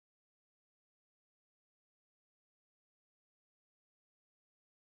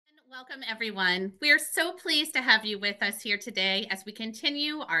Welcome, everyone. We are so pleased to have you with us here today as we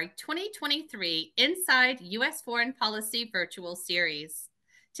continue our 2023 Inside U.S. Foreign Policy virtual series.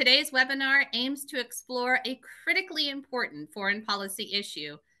 Today's webinar aims to explore a critically important foreign policy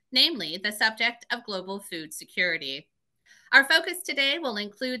issue, namely the subject of global food security. Our focus today will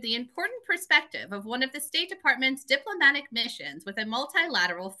include the important perspective of one of the State Department's diplomatic missions with a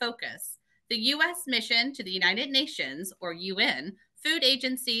multilateral focus, the U.S. mission to the United Nations, or UN, food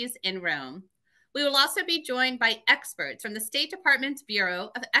agencies in Rome. We will also be joined by experts from the State Department's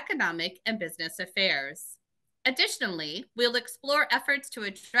Bureau of Economic and Business Affairs. Additionally, we'll explore efforts to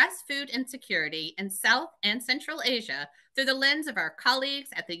address food insecurity in South and Central Asia through the lens of our colleagues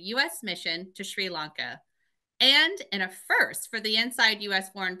at the U.S. mission to Sri Lanka. And in a first for the Inside U.S.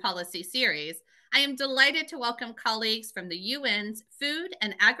 Foreign Policy series, I am delighted to welcome colleagues from the UN's Food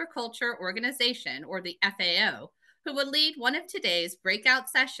and Agriculture Organization, or the FAO, who will lead one of today's breakout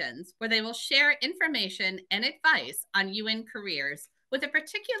sessions where they will share information and advice on UN careers with a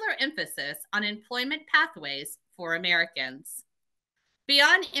particular emphasis on employment pathways for Americans.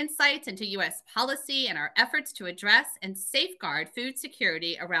 Beyond insights into U.S. policy and our efforts to address and safeguard food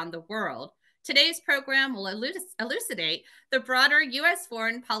security around the world, today's program will elucidate the broader U.S.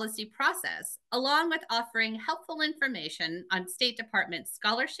 foreign policy process, along with offering helpful information on State Department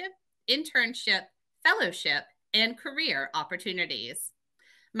scholarship, internship, fellowship, and career opportunities.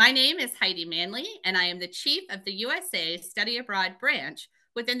 My name is Heidi Manley, and I am the Chief of the USA Study Abroad branch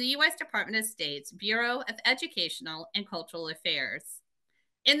within the U.S. Department of State's Bureau of Educational and Cultural Affairs.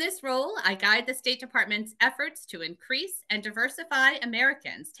 In this role, I guide the State Department's efforts to increase and diversify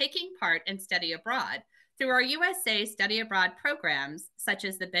Americans taking part in study abroad through our USA Study Abroad programs, such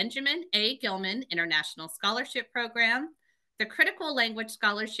as the Benjamin A. Gilman International Scholarship Program, the Critical Language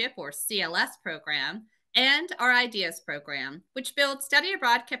Scholarship, or CLS program, and our IDEAS program, which builds study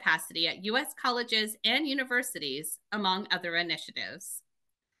abroad capacity at U.S. colleges and universities, among other initiatives.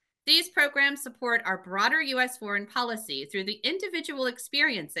 These programs support our broader U.S. foreign policy through the individual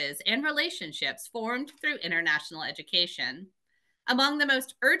experiences and relationships formed through international education. Among the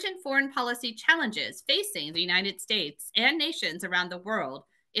most urgent foreign policy challenges facing the United States and nations around the world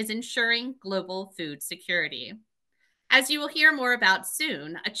is ensuring global food security. As you will hear more about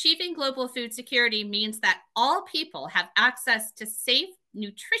soon, achieving global food security means that all people have access to safe,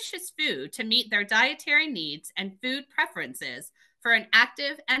 nutritious food to meet their dietary needs and food preferences for an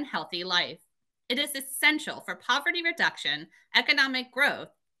active and healthy life. It is essential for poverty reduction, economic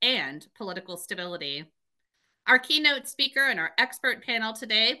growth, and political stability. Our keynote speaker and our expert panel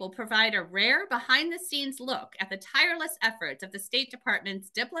today will provide a rare behind-the-scenes look at the tireless efforts of the State Department's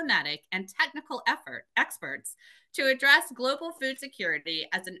diplomatic and technical experts to address global food security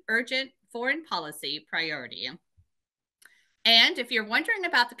as an urgent foreign policy priority. And if you're wondering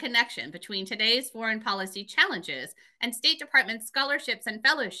about the connection between today's foreign policy challenges and State Department scholarships and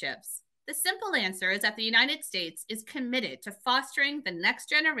fellowships, the simple answer is that the United States is committed to fostering the next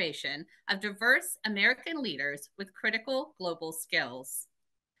generation of diverse American leaders with critical global skills.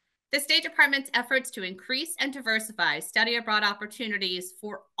 The State Department's efforts to increase and diversify study abroad opportunities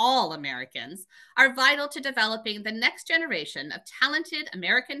for all Americans are vital to developing the next generation of talented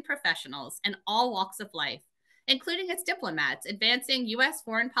American professionals in all walks of life, including its diplomats advancing U.S.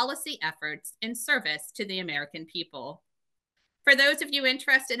 foreign policy efforts in service to the American people. For those of you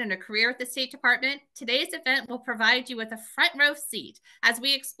interested in a career at the State Department, today's event will provide you with a front row seat as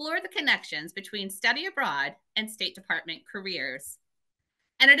we explore the connections between study abroad and State Department careers.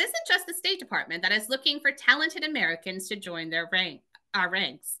 And it isn't just the State Department that is looking for talented Americans to join our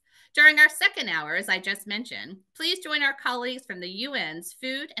ranks. During our second hour, as I just mentioned, please join our colleagues from the UN's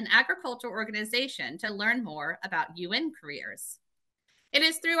Food and Agriculture Organization to learn more about UN careers. It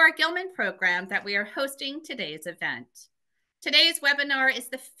is through our Gilman program that we are hosting today's event. Today's webinar is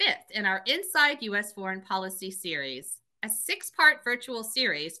the fifth in our Inside U.S. Foreign Policy series, a six-part virtual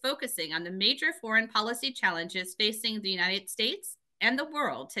series focusing on the major foreign policy challenges facing the United States and the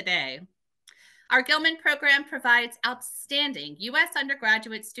world today. Our Gilman program provides outstanding U.S.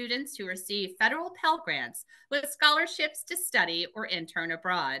 undergraduate students who receive federal Pell Grants with scholarships to study or intern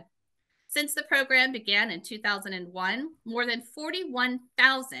abroad. Since the program began in 2001, more than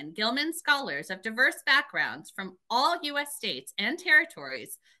 41,000 Gilman scholars of diverse backgrounds from all U.S. states and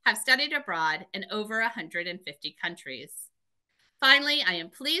territories have studied abroad in over 150 countries. Finally, I am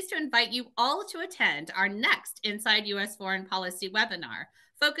pleased to invite you all to attend our next Inside U.S. Foreign Policy webinar,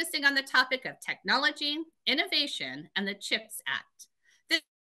 focusing on the topic of technology, innovation, and the CHIPS Act. This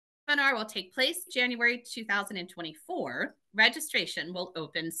webinar will take place January 2024. Registration will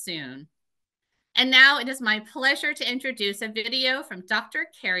open soon. And now it is my pleasure to introduce a video from Dr.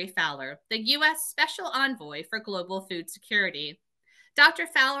 Carrie Fowler, the U.S. Special Envoy for Global Food Security. Dr.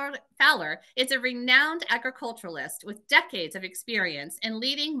 Fowler is a renowned agriculturalist with decades of experience in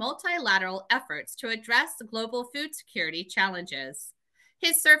leading multilateral efforts to address global food security challenges.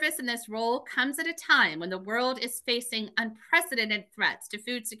 His service in this role comes at a time when the world is facing unprecedented threats to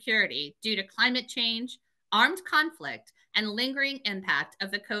food security due to climate change, armed conflict, and lingering impact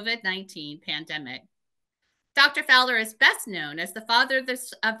of the COVID-19 pandemic. Dr. Fowler is best known as the father of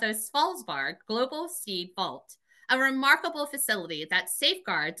the Svalbard Global Seed Vault, a remarkable facility that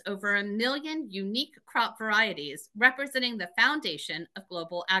safeguards over 1 million unique crop varieties, representing the foundation of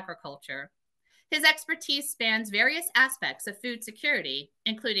global agriculture. His expertise spans various aspects of food security,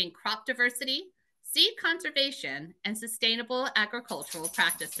 including crop diversity, seed conservation, and sustainable agricultural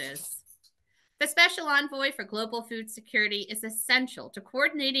practices. The Special Envoy for Global Food Security is essential to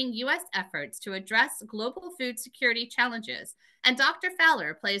coordinating U.S. efforts to address global food security challenges, and Dr.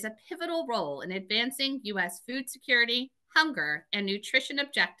 Fowler plays a pivotal role in advancing U.S. food security, hunger, and nutrition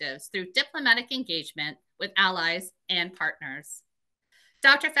objectives through diplomatic engagement with allies and partners.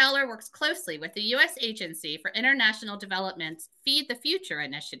 Dr. Fowler works closely with the U.S. Agency for International Development's Feed the Future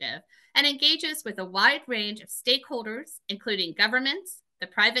initiative and engages with a wide range of stakeholders, including governments, the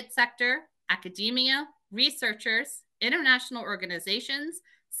private sector, academia, researchers, international organizations,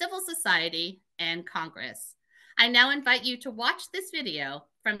 civil society, and Congress. I now invite you to watch this video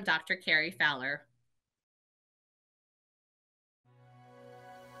from Dr. Carrie Fowler.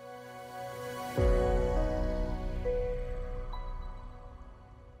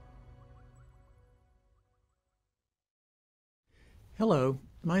 Hello,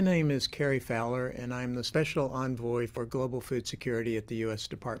 my name is Carrie Fowler, and I'm the Special Envoy for Global Food Security at the U.S.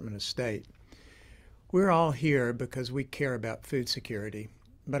 Department of State. We're all here because we care about food security,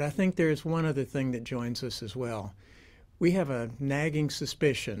 but I think there's one other thing that joins us as well. We have a nagging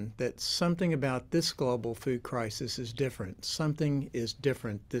suspicion that something about this global food crisis is different. Something is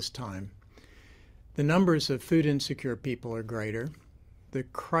different this time. The numbers of food insecure people are greater. The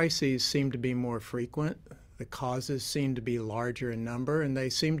crises seem to be more frequent. The causes seem to be larger in number, and they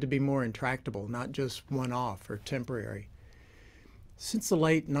seem to be more intractable, not just one-off or temporary. Since the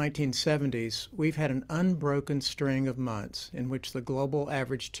late 1970s, we've had an unbroken string of months in which the global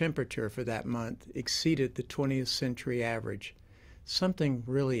average temperature for that month exceeded the 20th century average. Something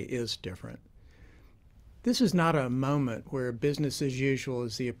really is different. This is not a moment where business as usual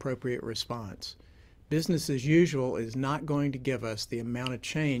is the appropriate response. Business as usual is not going to give us the amount of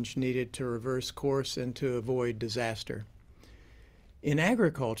change needed to reverse course and to avoid disaster. In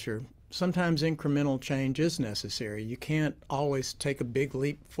agriculture, sometimes incremental change is necessary. You can't always take a big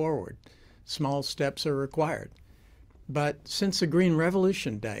leap forward. Small steps are required. But since the Green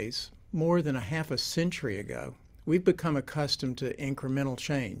Revolution days, more than a half a century ago, we've become accustomed to incremental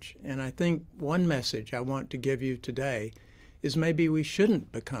change. And I think one message I want to give you today is maybe we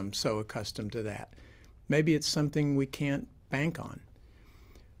shouldn't become so accustomed to that. Maybe it's something we can't bank on.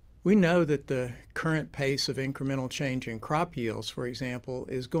 We know that the current pace of incremental change in crop yields, for example,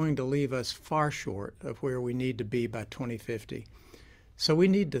 is going to leave us far short of where we need to be by 2050. So we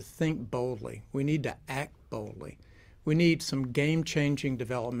need to think boldly. We need to act boldly. We need some game-changing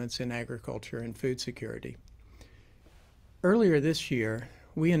developments in agriculture and food security. Earlier this year,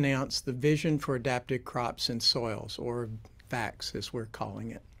 we announced the Vision for Adapted Crops and Soils, or VACS as we're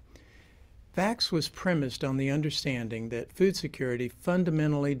calling it. VACS was premised on the understanding that food security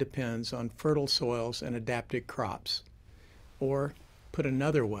fundamentally depends on fertile soils and adapted crops. Or, put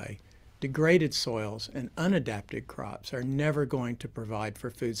another way, degraded soils and unadapted crops are never going to provide for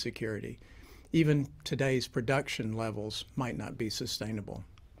food security. Even today's production levels might not be sustainable.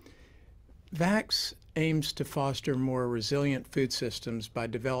 VACS aims to foster more resilient food systems by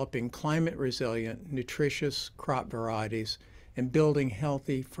developing climate-resilient, nutritious crop varieties and building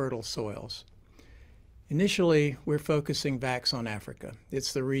healthy, fertile soils. Initially, we're focusing VACS on Africa.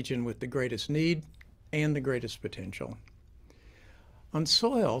 It's the region with the greatest need and the greatest potential. On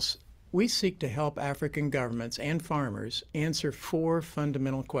soils, we seek to help African governments and farmers answer 4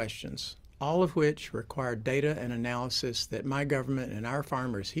 fundamental questions, all of which require data and analysis that my government and our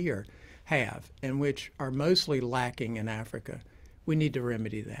farmers here have, and which are mostly lacking in Africa. We need to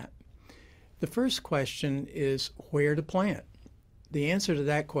remedy that. The first question is where to plant. The answer to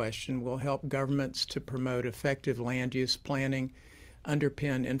that question will help governments to promote effective land use planning,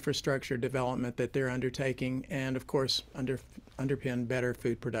 underpin infrastructure development that they're undertaking, and of course underpin better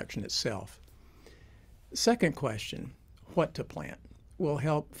food production itself. Second question, what to plant, will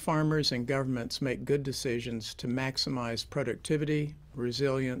help farmers and governments make good decisions to maximize productivity,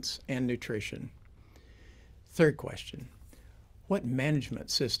 resilience, and nutrition. Third question, what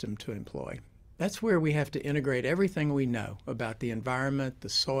management system to employ? That's where we have to integrate everything we know about the environment, the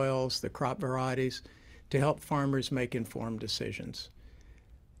soils, the crop varieties to help farmers make informed decisions.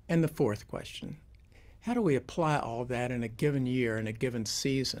 And the fourth question, how do we apply all that in a given year in a given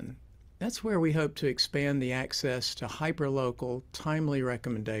season? That's where we hope to expand the access to hyperlocal, timely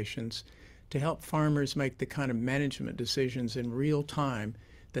recommendations to help farmers make the kind of management decisions in real time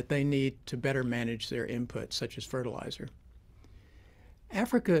that they need to better manage their inputs, such as fertilizer.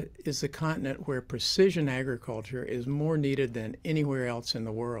 Africa is the continent where precision agriculture is more needed than anywhere else in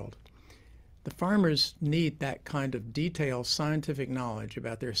the world. The farmers need that kind of detailed scientific knowledge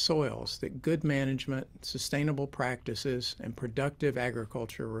about their soils that good management, sustainable practices, and productive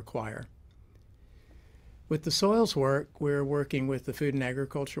agriculture require. With the soils work, we're working with the Food and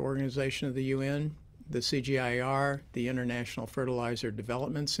Agriculture Organization of the UN, the CGIAR, the International Fertilizer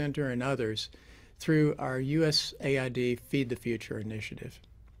Development Center, and others through our USAID Feed the Future initiative.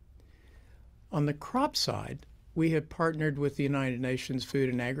 On the crop side, we have partnered with the United Nations Food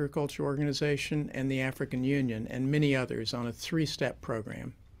and Agriculture Organization and the African Union and many others on a three-step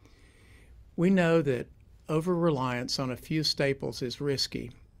program. We know that over-reliance on a few staples is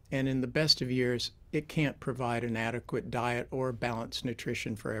risky, and in the best of years, it can't provide an adequate diet or balanced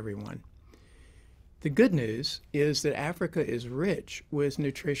nutrition for everyone. The good news is that Africa is rich with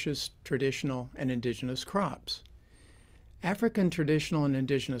nutritious traditional and indigenous crops. African traditional and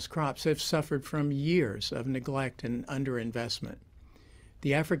indigenous crops have suffered from years of neglect and underinvestment.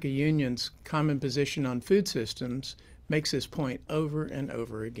 The African Union's Common Position on Food Systems makes this point over and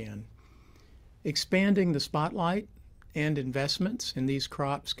over again. Expanding the spotlight and investments in these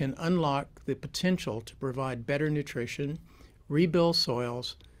crops can unlock the potential to provide better nutrition, rebuild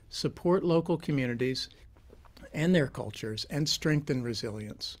soils, support local communities and their cultures, and strengthen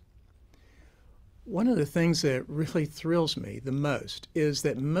resilience. One of the things that really thrills me the most is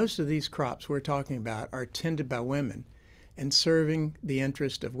that most of these crops we're talking about are tended by women, and serving the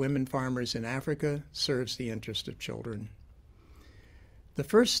interest of women farmers in Africa serves the interest of children. The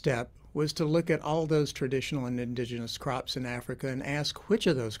first step was to look at all those traditional and indigenous crops in Africa and ask which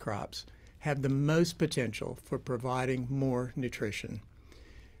of those crops have the most potential for providing more nutrition.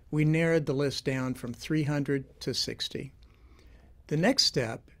 We narrowed the list down from 300 to 60. The next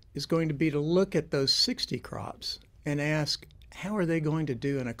step is going to be to look at those 60 crops and ask, how are they going to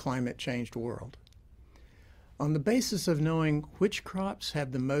do in a climate-changed world? On the basis of knowing which crops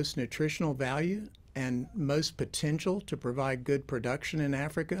have the most nutritional value and most potential to provide good production in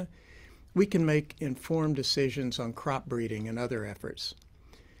Africa, we can make informed decisions on crop breeding and other efforts.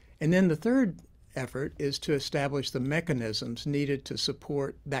 And then the third effort is to establish the mechanisms needed to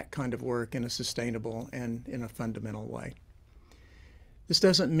support that kind of work in a sustainable and in a fundamental way. This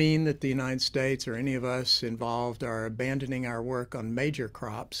doesn't mean that the United States or any of us involved are abandoning our work on major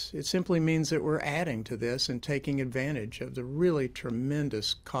crops. It simply means that we're adding to this and taking advantage of the really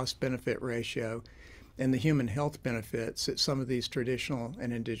tremendous cost-benefit ratio and the human health benefits that some of these traditional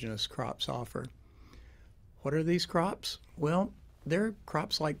and indigenous crops offer. What are these crops? Well, they're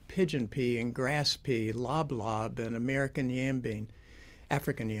crops like pigeon pea and grass pea, lob and American yam bean,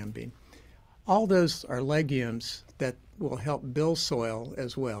 African yam bean. All those are legumes that will help build soil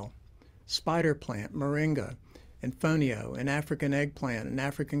as well. Spider plant, moringa, and fonio, and African eggplant, and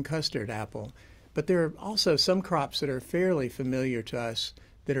African custard apple. But there are also some crops that are fairly familiar to us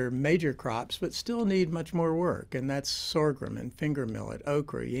that are major crops but still need much more work, and that's sorghum and finger millet,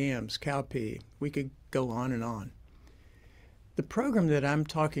 okra, yams, cowpea. We could go on and on. The program that I'm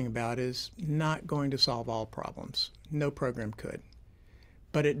talking about is not going to solve all problems. No program could.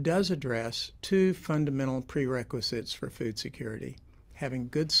 But it does address two fundamental prerequisites for food security: having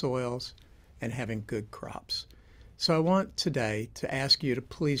good soils and having good crops. So I want today to ask you to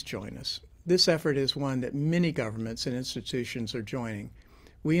please join us. This effort is one that many governments and institutions are joining.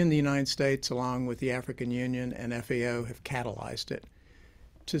 We in the United States, along with the African Union and FAO, have catalyzed it.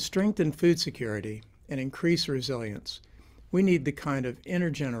 To strengthen food security and increase resilience, we need the kind of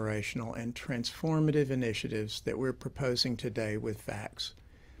intergenerational and transformative initiatives that we're proposing today with facts.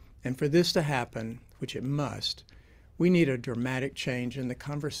 And for this to happen, which it must, we need a dramatic change in the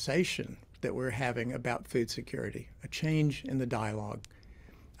conversation that we're having about food security, a change in the dialogue.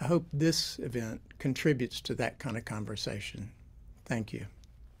 I hope this event contributes to that kind of conversation. Thank you.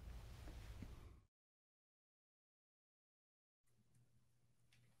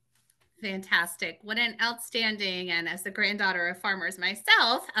 Fantastic. What an outstanding, and as the granddaughter of farmers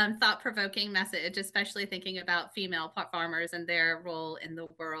myself, thought-provoking message, especially thinking about female farmers and their role in the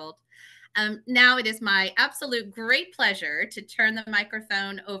world. Now it is my absolute great pleasure to turn the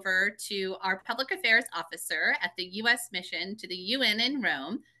microphone over to our Public Affairs Officer at the U.S. Mission to the UN in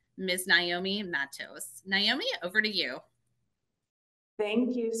Rome, Ms. Naomi Matos. Naomi, over to you.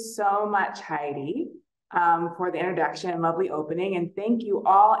 Thank you so much, Heidi, for the introduction and lovely opening. And thank you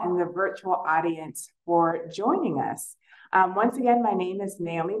all in the virtual audience for joining us. Once again, my name is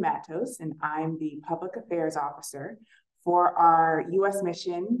Naomi Matos, and I'm the Public Affairs Officer for our U.S.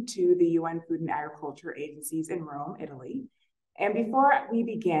 mission to the UN Food and Agriculture Agencies in Rome, Italy. And before we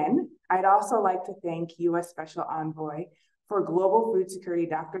begin, I'd also like to thank U.S. Special Envoy for Global Food Security,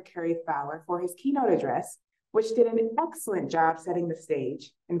 Dr. Kerry Fowler, for his keynote address, which did an excellent job setting the stage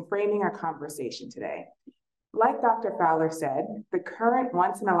and framing our conversation today. Like Dr. Fowler said, the current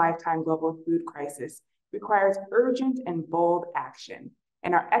once-in-a-lifetime global food crisis requires urgent and bold action,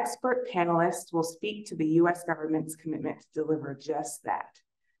 and our expert panelists will speak to the U.S. government's commitment to deliver just that.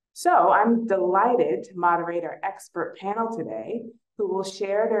 So I'm delighted to moderate our expert panel today, who will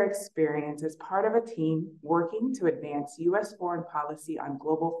share their experience as part of a team working to advance U.S. foreign policy on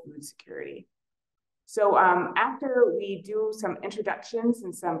global food security. So after we do some introductions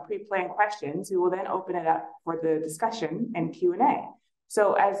and some pre-planned questions, we will then open it up for the discussion and Q&A.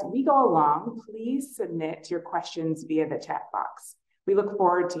 So as we go along, please submit your questions via the chat box. We look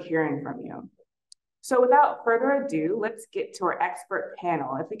forward to hearing from you. So without further ado, let's get to our expert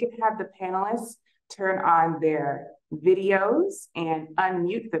panel. If we could have the panelists turn on their videos and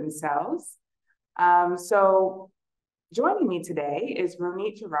unmute themselves. Joining me today is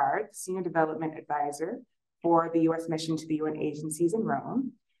Ronit Girard, Senior Development Advisor for the U.S. Mission to the UN Agencies in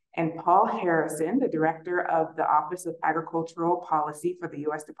Rome, and Paul Harrison, the Director of the Office of Agricultural Policy for the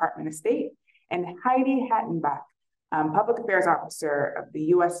U.S. Department of State, and Heidi Hattenbach, Public Affairs Officer of the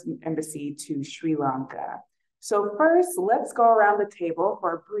U.S. Embassy to Sri Lanka. So first, let's go around the table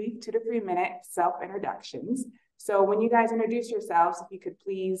for a brief 2 to 3 minute self-introductions. So when you guys introduce yourselves, if you could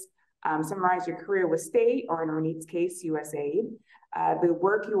please summarize your career with state, or in Ronit's case, USAID, the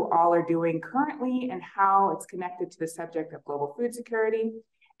work you all are doing currently and how it's connected to the subject of global food security.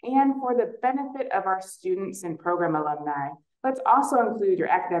 And for the benefit of our students and program alumni, let's also include your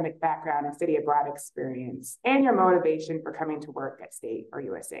academic background and study abroad experience and your motivation for coming to work at state or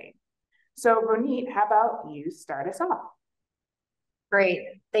USAID. So Ronit, how about you start us off? Great,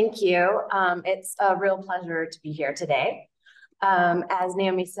 thank you. It's a real pleasure to be here today. As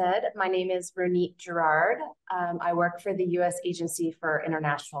Naomi said, my name is Ronit Girard. I work for the U.S. Agency for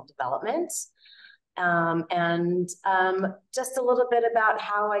International Development. Just a little bit about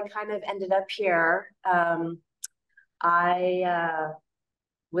how I kind of ended up here.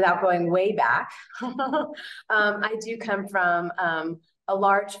 Without going way back, I do come from a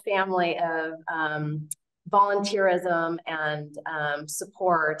large family of volunteerism and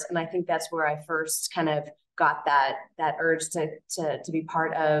support, and I think that's where I first kind of got that urge to be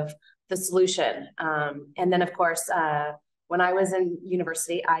part of the solution. And then, of course, when I was in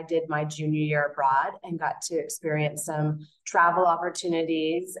university, I did my junior year abroad and got to experience some travel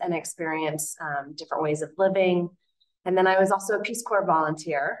opportunities and experience different ways of living. And then I was also a Peace Corps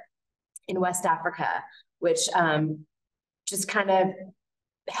volunteer in West Africa, which just kind of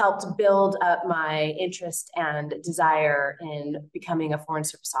helped build up my interest and desire in becoming a Foreign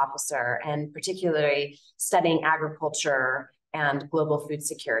Service officer, and particularly studying agriculture and global food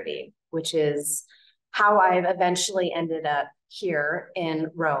security, which is how I've eventually ended up here in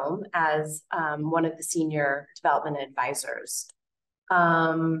Rome as one of the senior development advisors.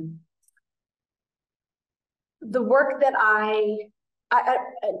 The work that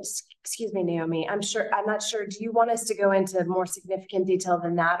excuse me, Naomi, I'm not sure, do you want us to go into more significant detail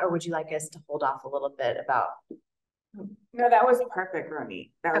than that, or would you like us to hold off a little bit about? No, that was perfect,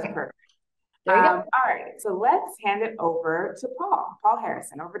 Ronit. That was perfect. There you go. All right, so let's hand it over to Paul. Paul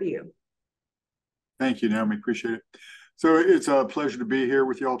Harrison, over to you. Thank you, Naomi, appreciate it. So it's a pleasure to be here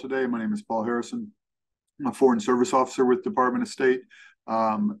with you all today. My name is Paul Harrison. I'm a Foreign Service Officer with the Department of State.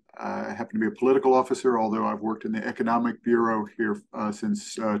 I happen to be a political officer, although I've worked in the Economic Bureau here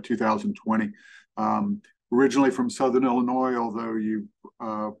since 2020. Originally from Southern Illinois, although you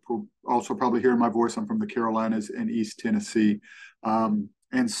also probably hear my voice, I'm from the Carolinas and East Tennessee.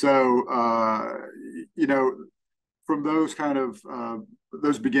 And so, you know, from those kind of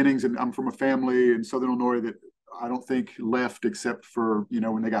those beginnings, and I'm from a family in Southern Illinois that I don't think left except for, you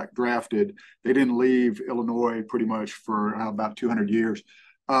know, when they got drafted. They didn't leave Illinois pretty much for about 200 years.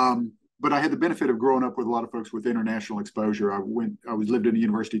 But I had the benefit of growing up with a lot of folks with international exposure. I lived in a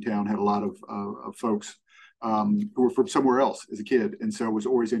university town, had a lot of folks who were from somewhere else as a kid. And so I was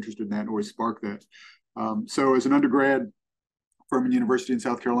always interested in that and always sparked that. So as an undergrad, Furman University in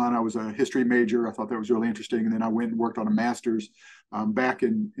South Carolina. I was a history major. I thought that was really interesting. And then I went and worked on a master's back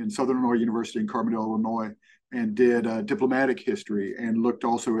in Southern Illinois University in Carbondale, Illinois, and did diplomatic history and looked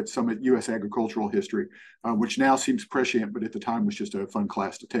also at some at U.S. agricultural history, which now seems prescient, but at the time was just a fun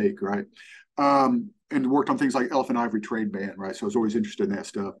class to take, right? And worked on things like elephant ivory trade ban, right? So I was always interested in that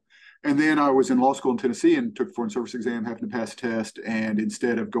stuff. And then I was in law school in Tennessee and took the Foreign Service exam, happened to pass a test. And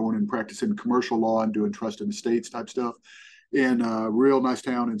instead of going and practicing commercial law and doing trust in the states type stuff in a real nice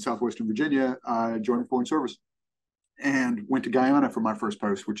town in southwestern Virginia, I joined the Foreign Service and went to Guyana for my first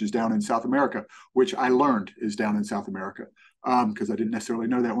post, which is down in South America, which I learned is down in South America because I didn't necessarily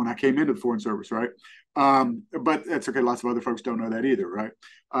know that when I came into the Foreign Service, right? But that's okay. Lots of other folks don't know that either, right?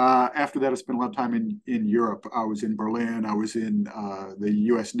 After that, I spent a lot of time in Europe. I was in Berlin. I was in the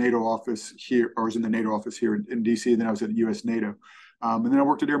U.S. NATO office here, or I was in the NATO office here in D.C. Then I was at the U.S. NATO. And then I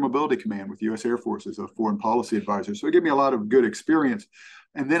worked at Air Mobility Command with the U.S. Air Force as a foreign policy advisor. So it gave me a lot of good experience.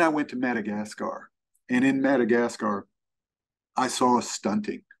 And then I went to Madagascar. And in Madagascar, I saw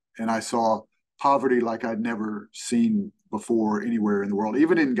stunting and I saw poverty like I'd never seen before anywhere in the world,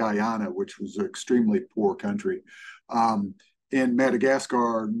 even in Guyana, which was an extremely poor country. In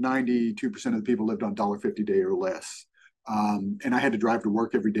Madagascar, 92% of the people lived on $1.50 a day or less. And I had to drive to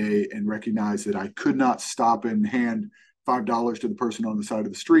work every day and recognize that I could not stop and hand $5 to the person on the side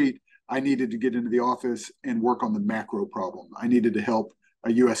of the street. I needed to get into the office and work on the macro problem. I needed to help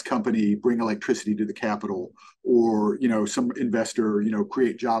a U.S. company bring electricity to the capital, or some investor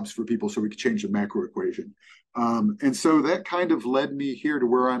create jobs for people so we could change the macro equation. And so that kind of led me here to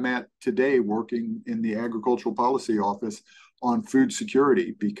where I'm at today, working in the agricultural policy office on food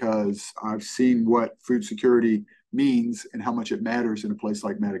security, because I've seen what food security means and how much it matters in a place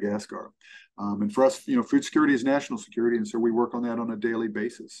like Madagascar. And for us, food security is national security, and so we work on that on a daily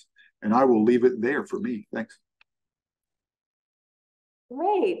basis. And I will leave it there for me. Thanks.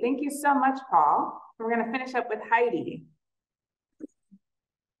 Great. Thank you so much, Paul. We're going to finish up with Heidi.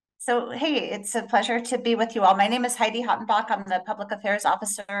 So, hey, it's a pleasure to be with you all. My name is Heidi Hottenbach. I'm the Public Affairs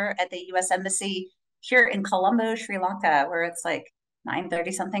Officer at the U.S. Embassy here in Colombo, Sri Lanka, where it's like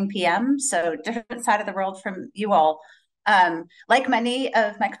 9:30 something p.m. So different side of the world from you all. Like many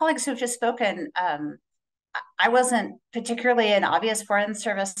of my colleagues who've just spoken, I wasn't particularly an obvious Foreign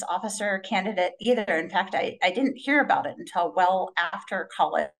Service officer candidate either. In fact, I didn't hear about it until well after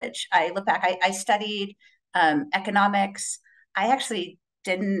college. I look back, I studied economics. I actually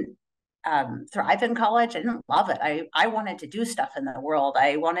didn't thrive in college. I didn't love it. I wanted to do stuff in the world.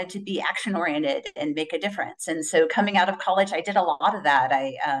 I wanted to be action oriented and make a difference. And so coming out of college, I did a lot of that.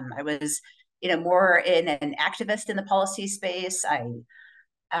 I was, more in an activist in the policy space.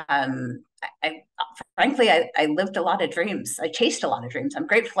 Frankly, I lived a lot of dreams. I chased a lot of dreams. I'm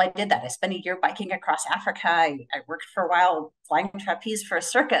grateful I did that. I spent a year biking across Africa. I worked for a while flying trapeze for a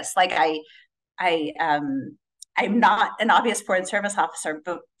circus. Like I'm not an obvious Foreign Service officer,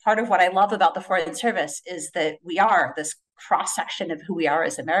 but part of what I love about the Foreign Service is that we are this cross section of who we are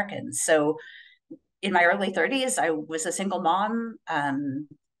as Americans. So in my early 30s, I was a single mom.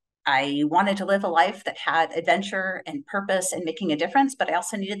 I wanted to live a life that had adventure and purpose and making a difference, but I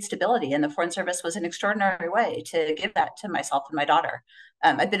also needed stability. And the Foreign Service was an extraordinary way to give that to myself and my daughter.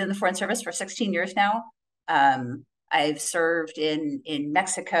 I've been in the Foreign Service for 16 years now. I've served in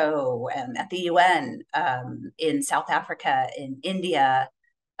Mexico, at the UN, in South Africa, in India,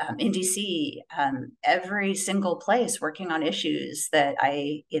 in DC, every single place working on issues that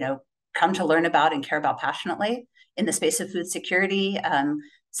I, come to learn about and care about passionately. In the space of food security,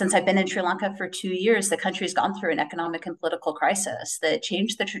 since I've been in Sri Lanka for 2 years, the country's gone through an economic and political crisis that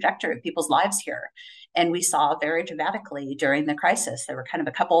changed the trajectory of people's lives here. And we saw very dramatically during the crisis, there were kind of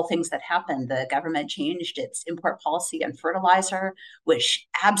a couple of things that happened. The government changed its import policy on fertilizer, which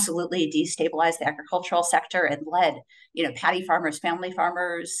absolutely destabilized the agricultural sector and led, paddy farmers, family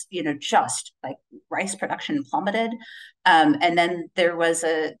farmers, just like rice production plummeted. And then there was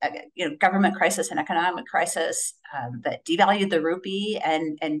a government crisis and economic crisis that devalued the rupee,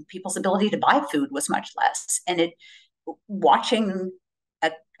 and people's ability to buy food was much less. And watching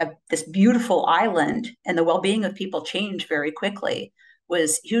this beautiful island and the well-being of people change very quickly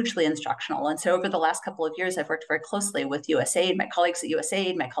was hugely instructional. And so over the last couple of years, I've worked very closely with USAID, my colleagues at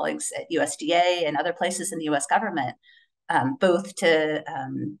USAID, my colleagues at USDA, and other places in the US government, both to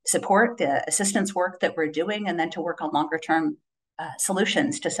support the assistance work that we're doing, and then to work on longer term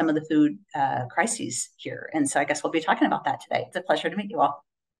solutions to some of the food crises here. And so I guess we'll be talking about that today. It's a pleasure to meet you all.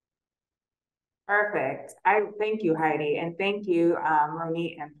 Perfect. I thank you, Heidi, and thank you,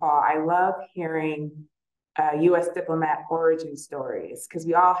 Ronit and Paul. I love hearing U.S. diplomat origin stories, because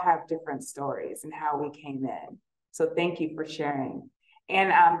we all have different stories and how we came in. So thank you for sharing.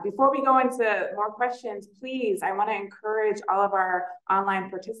 And before we go into more questions, please, I want to encourage all of our online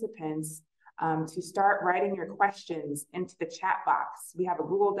participants to start writing your questions into the chat box. We have a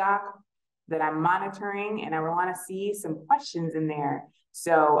Google Doc that I'm monitoring, and I want to see some questions in there.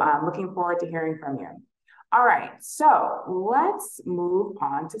 So I'm looking forward to hearing from you. All right, so let's move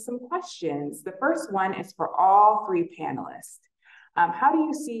on to some questions. The first one is for all three panelists. How do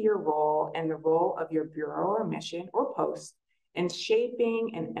you see your role and the role of your bureau or mission or post in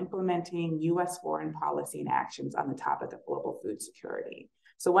shaping and implementing U.S. foreign policy and actions on the topic of global food security?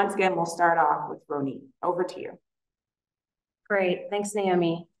 So once again, we'll start off with Ronit. Over to you. Great, thanks,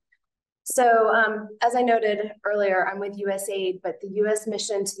 Naomi. So as I noted earlier, I'm with USAID, but the U.S.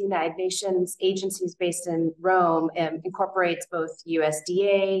 mission to the United Nations agencies based in Rome incorporates both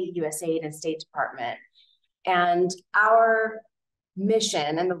USDA, USAID, and State Department. And our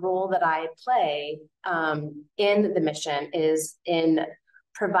mission and the role that I play in the mission is in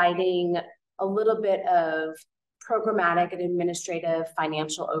providing a little bit of programmatic and administrative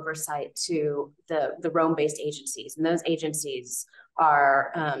financial oversight to the Rome-based agencies. And those agencies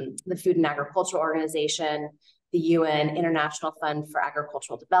are the Food and Agricultural Organization, the UN International Fund for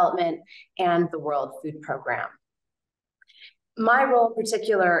Agricultural Development, and the World Food Program. My role in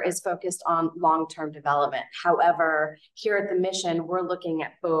particular is focused on long-term development. However, here at the mission, we're looking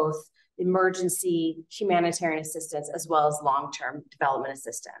at both emergency humanitarian assistance as well as long-term development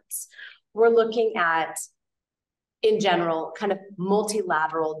assistance. We're looking at, in general, kind of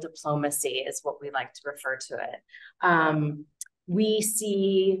multilateral diplomacy is what we like to refer to it. We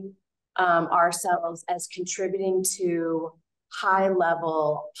see ourselves as contributing to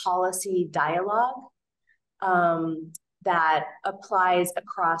high-level policy dialogue that applies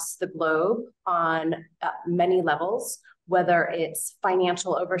across the globe on many levels, whether it's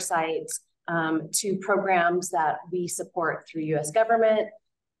financial oversight to programs that we support through U.S. government,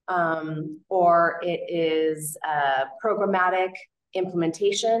 or it is programmatic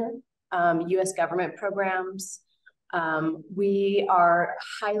implementation, U.S. government programs. We are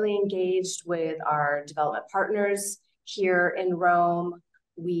highly engaged with our development partners here in Rome.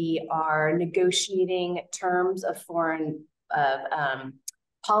 We are negotiating terms of foreign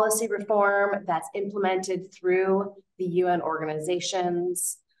policy reform that's implemented through the UN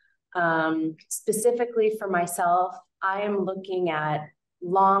organizations. Specifically for myself, I am looking at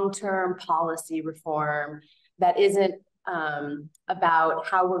long-term policy reform that isn't about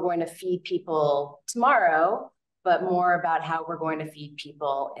how we're going to feed people tomorrow, but more about how we're going to feed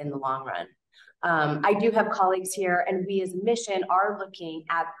people in the long run. I do have colleagues here, and we as a mission are looking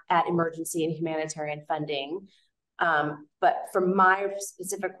at emergency and humanitarian funding. But for my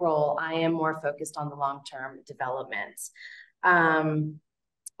specific role, I am more focused on the long-term development.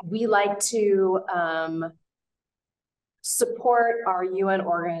 We like to support our UN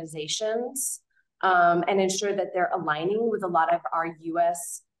organizations and ensure that they're aligning with a lot of our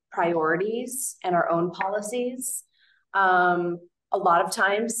US priorities and our own policies. A lot of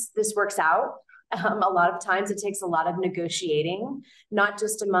times this works out. A lot of times it takes a lot of negotiating, not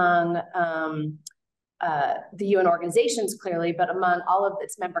just among the UN organizations clearly, but among all of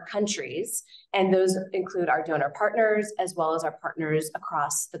its member countries. And those include our donor partners, as well as our partners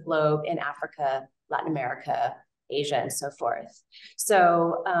across the globe in Africa, Latin America, Asia, and so forth.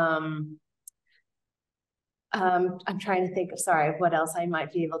 So I'm trying to think of, sorry, what else I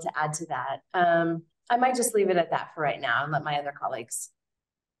might be able to add to that. I might just leave it at that for right now and let my other colleagues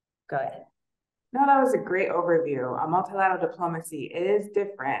go ahead. No, that was a great overview. Multilateral diplomacy is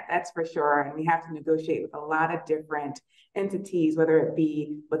different, that's for sure. And we have to negotiate with a lot of different entities, whether it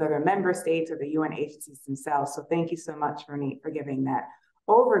be with other member states or the UN agencies themselves. So thank you so much, Ronit, for giving that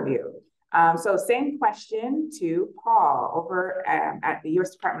overview. So same question to Paul over at the US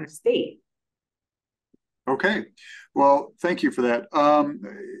Department of State. Okay, well, thank you for that.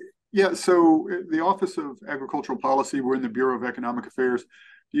 Yeah, so the Office of Agricultural Policy, we're in the Bureau of Economic Affairs.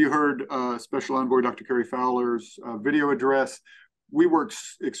 You heard Special Envoy Dr. Cary Fowler's video address. We work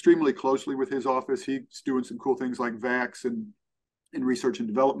extremely closely with his office. He's doing some cool things like VAX and research and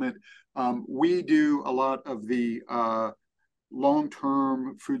development. We do a lot of the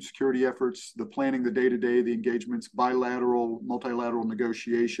long-term food security efforts, the planning, the day-to-day, the engagements, bilateral, multilateral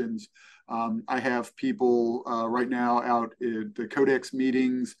negotiations. I have people right now out at the Codex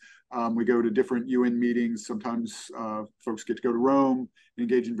meetings. We go to different UN meetings. Sometimes folks get to go to Rome,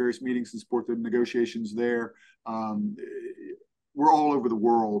 engage in various meetings and support the negotiations there. We're all over the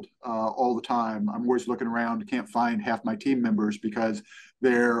world all the time. I'm always looking around, can't find half my team members because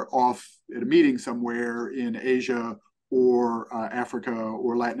they're off at a meeting somewhere in Asia or Africa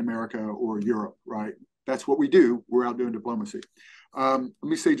or Latin America or Europe, right? that's what we do. We're out doing diplomacy. Let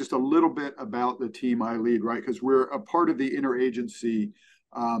me say just a little bit about the team I lead, right? Because we're a part of the interagency,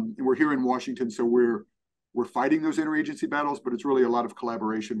 and we're here in Washington, so we're fighting those interagency battles, but it's really a lot of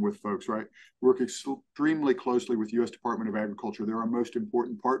collaboration with folks, right? We work extremely closely with U.S. Department of Agriculture. They're our most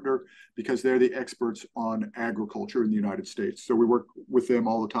important partner because they're the experts on agriculture in the United States. So we work with them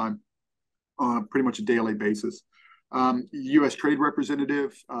all the time on pretty much a daily basis. U.S. Trade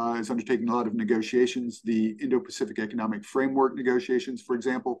Representative is undertaking a lot of negotiations. The Indo-Pacific Economic Framework negotiations, for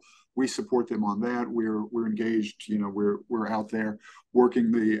example, we support them on that. We're engaged. We're out there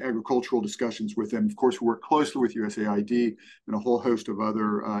working the agricultural discussions with them. Of course, we work closely with USAID and a whole host of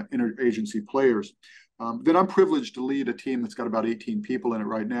other interagency players. Then I'm privileged to lead a team that's got about 18 people in it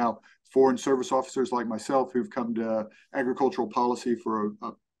right now. Foreign service officers like myself who've come to agricultural policy for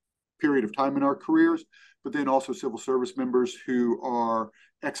a period of time in our careers, but then also civil service members who are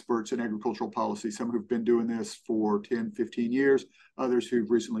experts in agricultural policy, some who've been doing this for 10, 15 years, others who've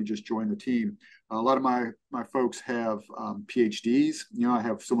recently just joined the team. A lot of my folks have PhDs. I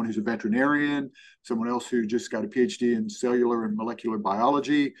have someone who's a veterinarian, someone else who just got a PhD in cellular and molecular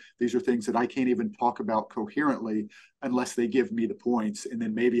biology. These are things that I can't even talk about coherently unless they give me the points, and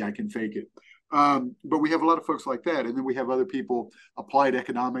then maybe I can fake it. But we have a lot of folks like that. And then we have other people, applied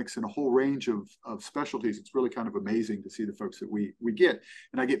economics and a whole range of specialties. It's really kind of amazing to see the folks that we get.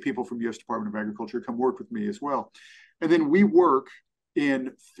 And I get people from the U.S. Department of Agriculture come work with me as well. And then we work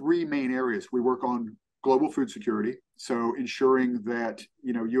in three main areas. We work on global food security, so ensuring that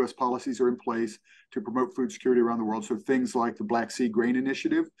U.S. policies are in place to promote food security around the world. So things like the Black Sea Grain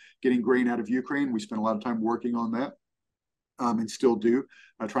Initiative, getting grain out of Ukraine. We spend a lot of time working on that. And still do,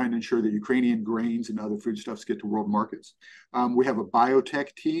 trying to ensure that Ukrainian grains and other foodstuffs get to world markets. We have a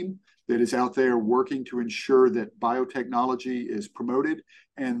biotech team that is out there working to ensure that biotechnology is promoted,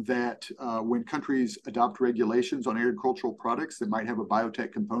 and that when countries adopt regulations on agricultural products that might have a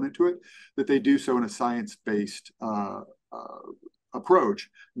biotech component to it, that they do so in a science-based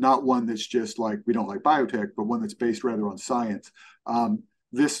approach, not one that's just like, we don't like biotech, but one that's based rather on science.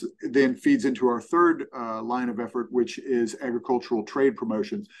 This then feeds into our third line of effort, which is agricultural trade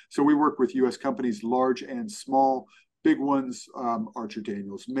promotion. So we work with U.S. companies, large and small. Big ones, Archer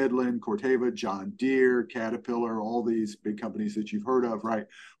Daniels Midland, Corteva, John Deere, Caterpillar, all these big companies that you've heard of, right?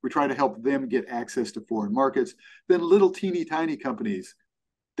 We try to help them get access to foreign markets. Then little teeny tiny companies.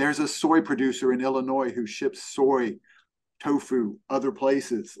 There's a soy producer in Illinois who ships soy, tofu, other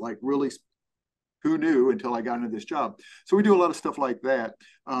places, like really, who knew until I got into this job? So we do a lot of stuff like that,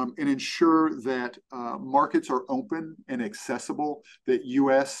 and ensure that markets are open and accessible, that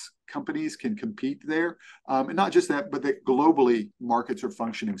U.S. companies can compete there. And not just that, but that globally markets are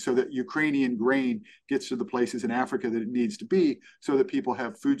functioning, so that Ukrainian grain gets to the places in Africa that it needs to be, so that people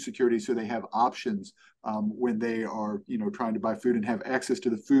have food security, so they have options when they are trying to buy food and have access to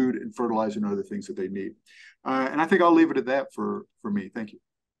the food and fertilizer and other things that they need. And I think I'll leave it at that for me. Thank you.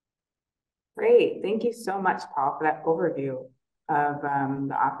 Great. Thank you so much, Paul, for that overview of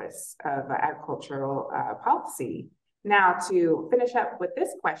the Office of Agricultural Policy. Now, to finish up with this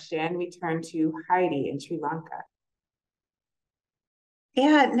question, we turn to Heidi in Sri Lanka.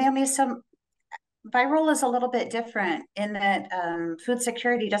 Yeah, Naomi, so my role is a little bit different in that food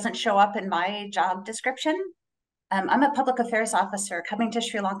security doesn't show up in my job description. I'm a public affairs officer coming to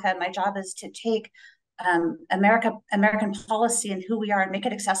Sri Lanka. My job is to take American policy and who we are and make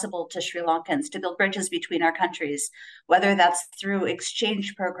it accessible to Sri Lankans, to build bridges between our countries, whether that's through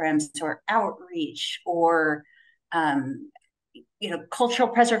exchange programs or outreach or cultural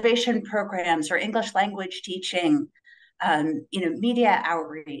preservation programs or English language teaching, media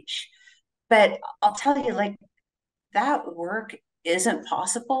outreach. But I'll tell you, like, that work isn't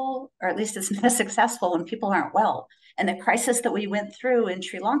possible, or at least it's not successful when people aren't well. And the crisis that we went through in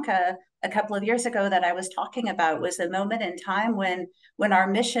Sri Lanka a couple of years ago that I was talking about was a moment in time when our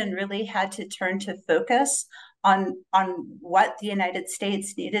mission really had to turn to focus on what the United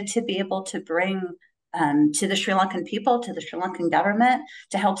States needed to be able to bring to the Sri Lankan people, to the Sri Lankan government,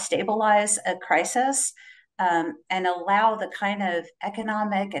 to help stabilize a crisis and allow the kind of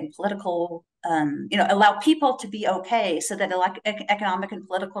economic and political allow people to be okay, so that economic and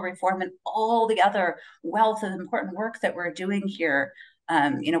political reform and all the other wealth of important work that we're doing here,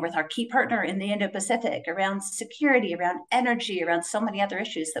 with our key partner in the Indo-Pacific around security, around energy, around so many other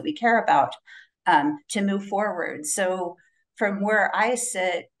issues that we care about, to move forward. So from where I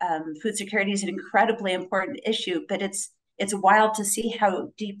sit, food security is an incredibly important issue, but it's it's wild to see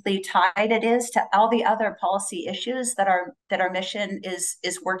how deeply tied it is to all the other policy issues that our mission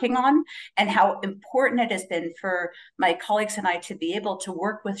is working on, and how important it has been for my colleagues and I to be able to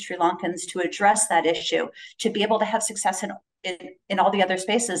work with Sri Lankans to address that issue, to be able to have success in all the other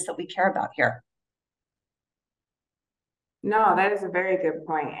spaces that we care about here. No, that is a very good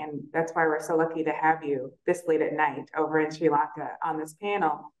point, and that's why we're so lucky to have you this late at night over in Sri Lanka on this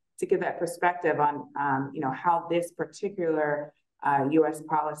panel to give that perspective on, how this particular U.S.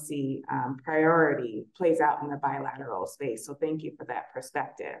 policy priority plays out in the bilateral space. So thank you for that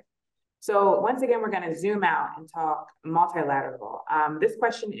perspective. So once again, we're going to zoom out and talk multilateral. This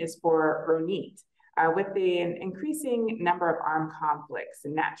question is for Ronit. With the increasing number of armed conflicts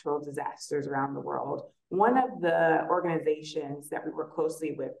and natural disasters around the world, one of the organizations that we work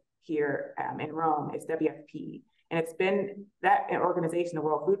closely with here in Rome is WFP. And it's been that organization, the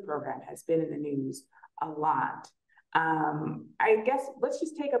World Food Program, has been in the news a lot. I guess let's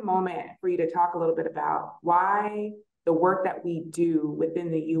just take a moment for you to talk a little bit about why the work that we do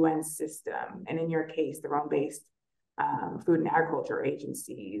within the UN system, and in your case, the Rome-based food and agriculture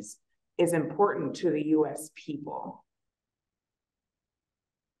agencies, is important to the US people.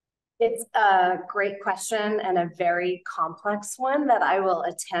 It's a great question and a very complex one that I will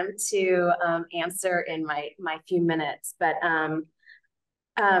attempt to answer in my few minutes. But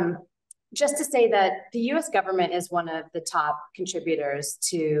just to say that the US government is one of the top contributors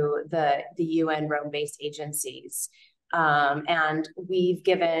to the UN Rome-based agencies. And we've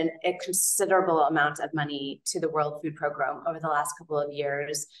given a considerable amount of money to the World Food Program over the last couple of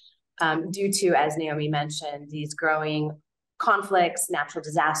years due to, as Naomi mentioned, these growing conflicts, natural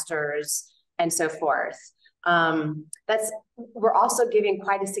disasters, and so forth. We're also giving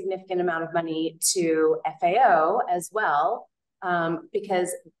quite a significant amount of money to FAO as well,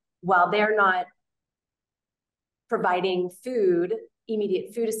 because while they're not providing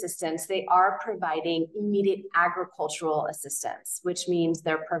immediate food assistance, they are providing immediate agricultural assistance, which means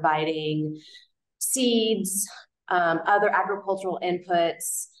they're providing seeds, other agricultural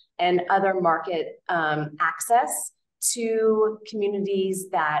inputs, and other market access to communities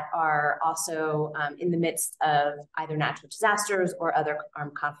that are also in the midst of either natural disasters or other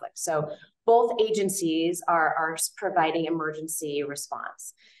armed conflicts. So both agencies are providing emergency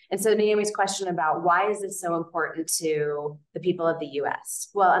response. And so Naomi's question about why is this so important to the people of the US?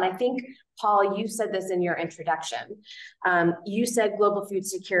 Well, and I think, Paul, you said this in your introduction. You said global food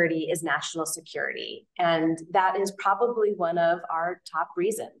security is national security, and that is probably one of our top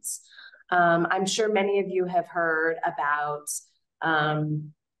reasons. I'm sure many of you have heard about,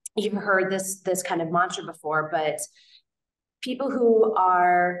 you've heard this kind of mantra before, but people who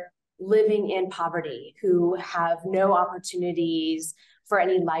are living in poverty, who have no opportunities for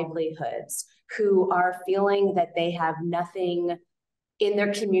any livelihoods, who are feeling that they have nothing in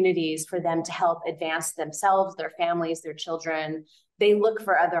their communities for them to help advance themselves, their families, their children, they look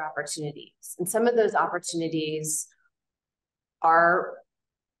for other opportunities. And some of those opportunities are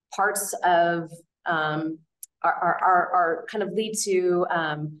parts of, are kind of lead to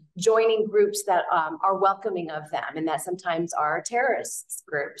joining groups that are welcoming of them, and that sometimes are terrorist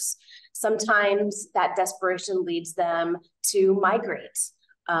groups. Sometimes that desperation leads them to migrate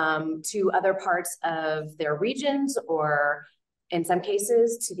to other parts of their regions, or in some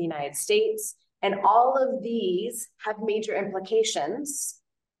cases to the United States. And all of these have major implications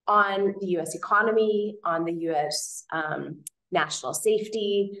on the US economy, on the US national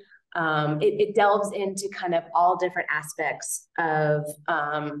safety. It delves into kind of all different aspects of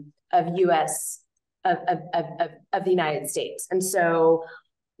US, of the United States. And so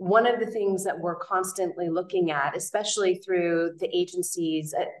one of the things that we're constantly looking at, especially through the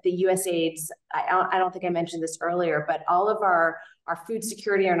agencies, the USAIDs, I don't think I mentioned this earlier, but all of our food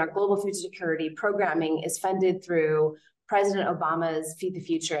security and our global food security programming is funded through President Obama's Feed the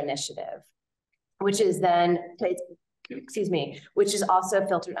Future initiative, which is then, which is also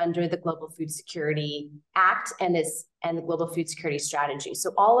filtered under the Global Food Security Act and the Global Food Security Strategy.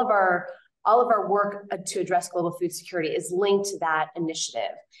 So all of our work to address global food security is linked to that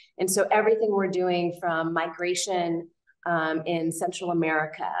initiative. And so everything we're doing, from migration in Central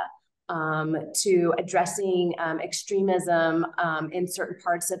America to addressing extremism in certain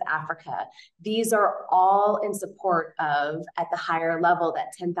parts of Africa, these are all in support of, at the higher level,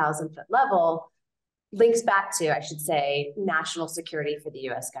 that 10,000-foot level, links back to, I should say, national security for the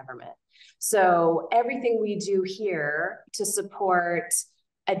US government. So everything we do here to support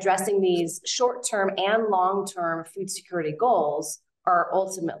addressing these short-term and long-term food security goals are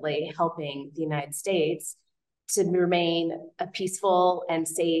ultimately helping the United States to remain a peaceful and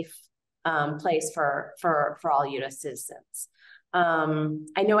safe place for all U.S. citizens.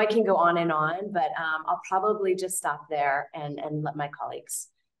 I know I can go on and on, but I'll probably just stop there and let my colleagues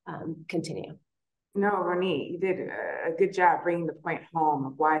continue. No, Ronit, you did a good job bringing the point home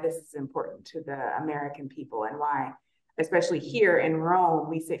of why this is important to the American people and why, especially here in Rome,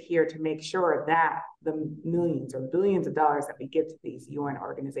 we sit here to make sure that the millions or billions of dollars that we give to these UN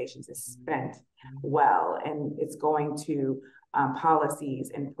organizations is spent well, and it's going to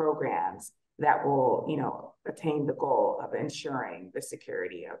policies and programs that will, attain the goal of ensuring the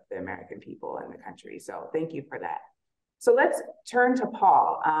security of the American people and the country. So thank you for that. So let's turn to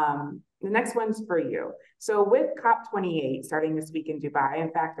Paul. The next one's for you. So with COP28 starting this week in Dubai,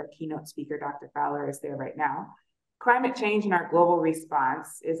 in fact, our keynote speaker, Dr. Fowler, is there right now. Climate change and our global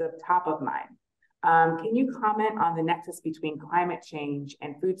response is a top of mind. Can you comment on the nexus between climate change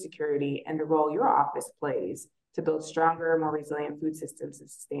and food security and the role your office plays to build stronger, more resilient food systems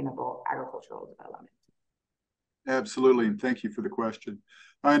and sustainable agricultural development? Absolutely, and thank you for the question.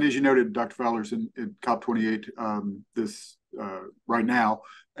 And as you noted, Dr. Fowler's in COP28 right now,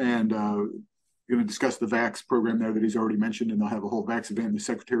 and going to discuss the VAX program there that he's already mentioned, and they'll have a whole VAX event. The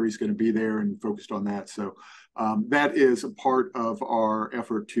secretary is going to be there and focused on that. So that is a part of our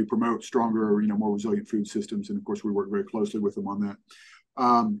effort to promote stronger, more resilient food systems. And of course, we work very closely with them on that.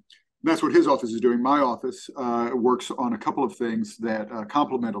 That's what his office is doing. My office works on a couple of things that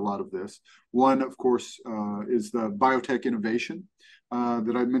complement a lot of this. One, of course, is the biotech innovation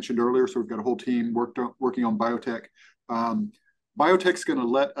that I mentioned earlier. So we've got a whole team working on biotech. Biotech's going to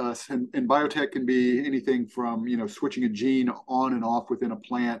let us, and biotech can be anything from switching a gene on and off within a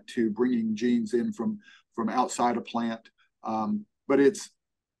plant to bringing genes in from outside a plant. But it's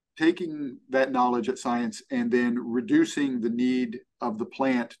taking that knowledge at science and then reducing the need of the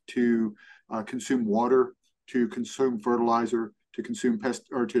plant to consume water, to consume fertilizer, to consume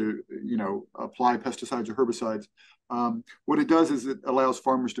apply pesticides or herbicides. What it does is it allows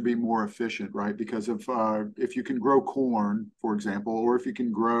farmers to be more efficient, right? Because if you can grow corn, for example, or if you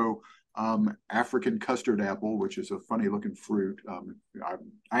can grow African custard apple, which is a funny looking fruit.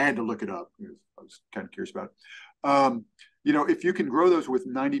 I had to look it up because I was kind of curious about it. If you can grow those with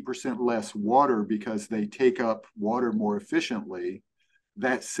 90% less water because they take up water more efficiently,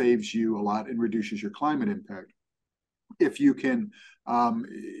 that saves you a lot and reduces your climate impact. If you can,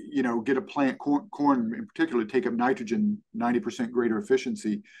 get a plant, corn in particular, take up nitrogen 90% greater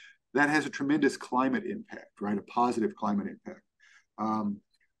efficiency, that has a tremendous climate impact, right? A positive climate impact.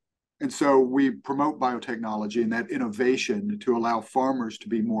 And so we promote biotechnology and that innovation to allow farmers to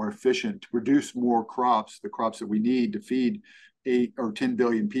be more efficient, to produce more crops, the crops that we need to feed 8 or 10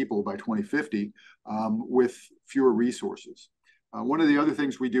 billion people by 2050 with fewer resources. One of the other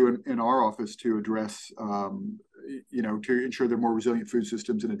things we do in our office to address, to ensure they're more resilient food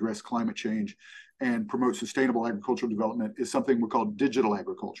systems and address climate change and promote sustainable agricultural development is something we call digital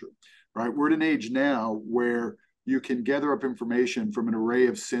agriculture, right? We're at an age now where you can gather up information from an array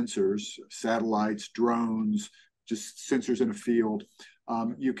of sensors, satellites, drones, just sensors in a field.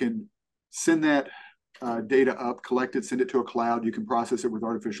 You can send that data up, collect it, send it to a cloud. You can process it with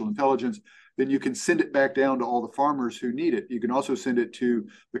artificial intelligence. Then you can send it back down to all the farmers who need it. You can also send it to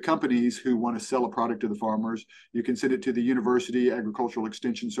the companies who want to sell a product to the farmers. You can send it to the university, agricultural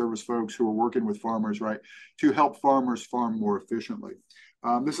extension service folks who are working with farmers, right, to help farmers farm more efficiently.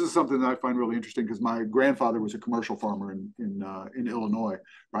 This is something that I find really interesting because my grandfather was a commercial farmer in Illinois,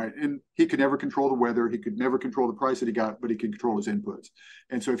 right? And he could never control the weather. He could never control the price that he got, but he could control his inputs.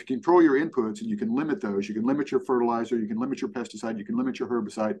 And so if you control your inputs and you can limit those, you can limit your fertilizer, you can limit your pesticide, you can limit your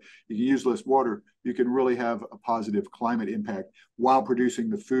herbicide, you can use less water, you can really have a positive climate impact while producing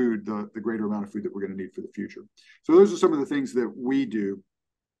the food, the greater amount of food that we're going to need for the future. So those are some of the things that we do.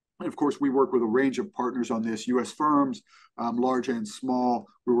 And of course, we work with a range of partners on this, U.S. firms, large and small.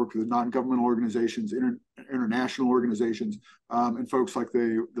 We work with non-governmental organizations, international organizations, and folks like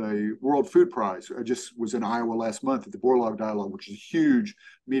the World Food Prize. I just was in Iowa last month at the Borlaug Dialogue, which is a huge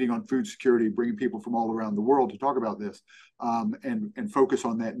meeting on food security, bringing people from all around the world to talk about this and focus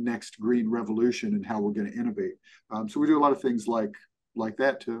on that next green revolution and how we're going to innovate. So we do a lot of things like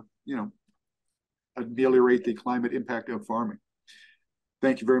that to, ameliorate the climate impact of farming.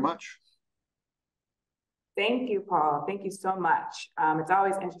 Thank you very much. Thank you, Paul. Thank you so much. It's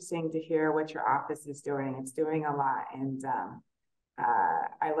always interesting to hear what your office is doing. It's doing a lot. And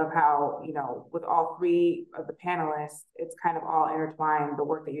I love how, with all three of the panelists, it's kind of all intertwined, the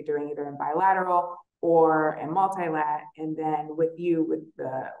work that you're doing either in bilateral or in multilateral. And then with you,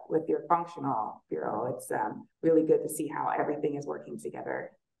 with your functional bureau, it's really good to see how everything is working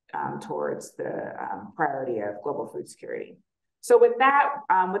together towards the priority of global food security. So with that,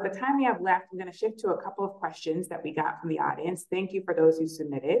 with the time we have left, I'm going to shift to a couple of questions that we got from the audience. Thank you for those who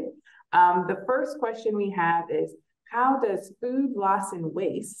submitted. The first question we have is, how does food loss and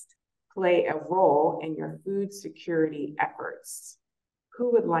waste play a role in your food security efforts?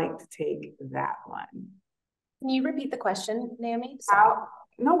 Who would like to take that one? Can you repeat the question, Naomi?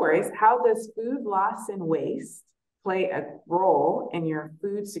 No worries. How does food loss and waste play a role in your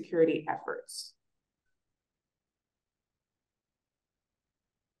food security efforts?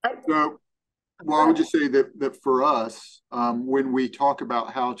 So, well, I would just say that for us, when we talk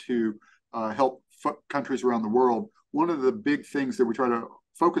about how to help countries around the world, one of the big things that we try to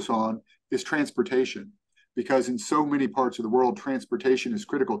focus on is transportation, because in so many parts of the world, transportation is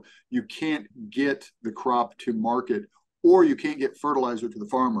critical. You can't get the crop to market, or you can't get fertilizer to the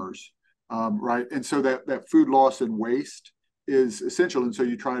farmers, right? And so that food loss and waste is essential. And so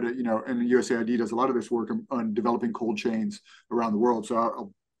you try to, and USAID does a lot of this work on developing cold chains around the world.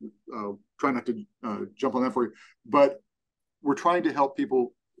 So I'll try not to jump on that for you, but we're trying to help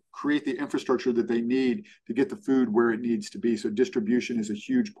people create the infrastructure that they need to get the food where it needs to be. So distribution is a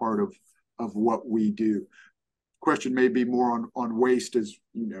huge part of what we do. Question may be more on waste, as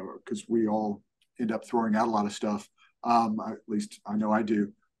because we all end up throwing out a lot of stuff. At least I know I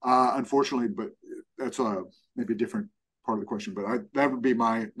do, unfortunately, but that's maybe a different part of the question, but that would be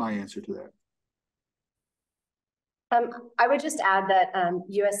my answer to that. I would just add that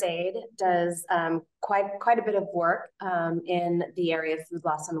USAID does quite a bit of work in the area of food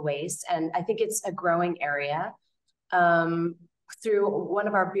loss and waste, and I think it's a growing area. Through one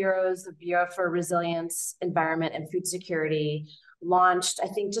of our bureaus, the Bureau for Resilience, Environment, and Food Security, launched, I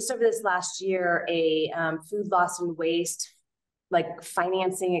think just over this last year, a food loss and waste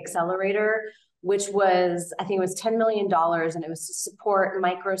financing accelerator, which was, I think it was $10 million, and it was to support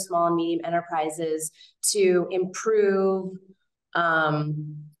micro, small, and medium enterprises to improve, to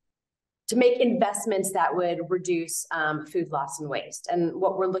make investments that would reduce food loss and waste. And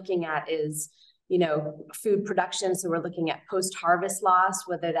what we're looking at is, food production. So we're looking at post-harvest loss,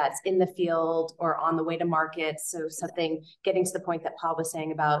 whether that's in the field or on the way to market. So something getting to the point that Paul was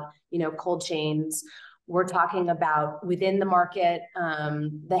saying about, cold chains. We're talking about within the market,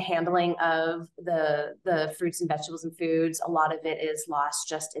 the handling of the fruits and vegetables and foods. A lot of it is lost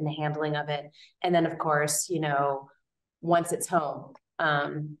just in the handling of it. And then, of course, once it's home,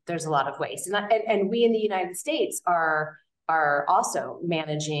 there's a lot of waste. And we in the United States are also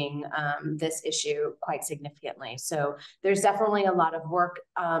managing this issue quite significantly. So there's definitely a lot of work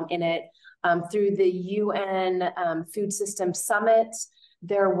in it. Through the UN Food System Summit,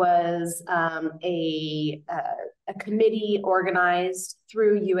 there was a committee organized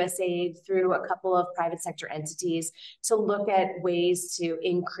through USAID, through a couple of private sector entities, to look at ways to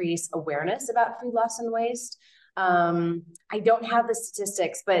increase awareness about food loss and waste. I don't have the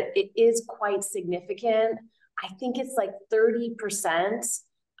statistics, but it is quite significant. I think it's 30%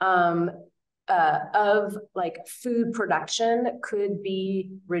 of food production could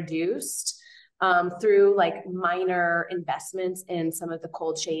be reduced through minor investments in some of the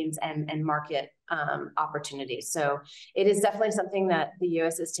cold chains and market opportunities. So it is definitely something that the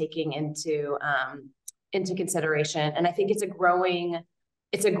U.S. is taking into consideration, and I think it's a growing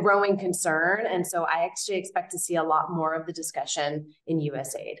concern. And so I actually expect to see a lot more of the discussion in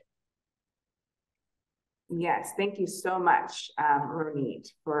USAID. Yes, thank you so much, Ronit,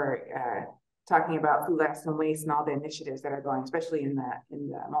 for talking about food loss and waste and all the initiatives that are going, especially in the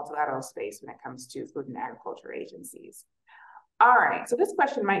multilateral space when it comes to food and agriculture agencies. All right, so this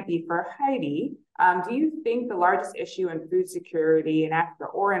question might be for Heidi. Do you think the largest issue in food security in Africa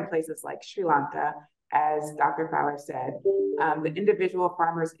or in places like Sri Lanka, as Dr. Fowler said, the individual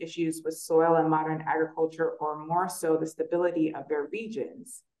farmers' issues with soil and modern agriculture, or more so the stability of their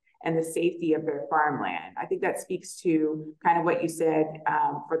regions and the safety of their farmland? I think that speaks to kind of what you said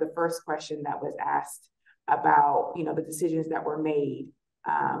for the first question that was asked about, the decisions that were made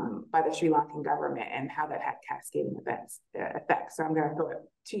by the Sri Lankan government and how that had cascading effects. So I'm going to throw it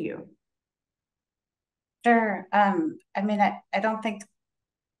to you. Sure. I don't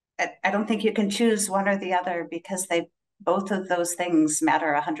think you can choose one or the other, because both of those things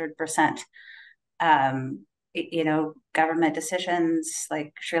matter 100%. Government decisions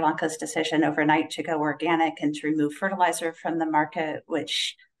like Sri Lanka's decision overnight to go organic and to remove fertilizer from the market,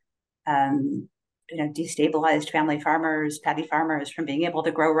 which destabilized family farmers, paddy farmers from being able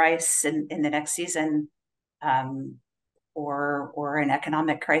to grow rice in the next season, or an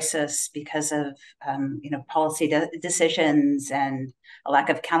economic crisis because of policy decisions and a lack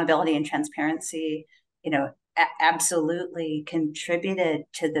of accountability and transparency, absolutely contributed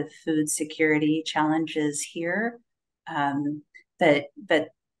to the food security challenges here. But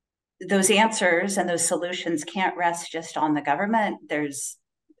those answers and those solutions can't rest just on the government. There's,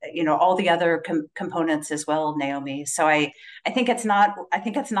 all the other components as well, Naomi. So I think it's not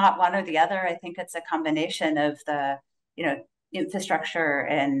one or the other. I think it's a combination of the, infrastructure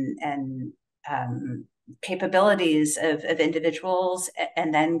and capabilities of individuals,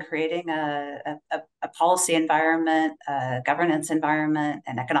 and then creating a policy environment, a governance environment,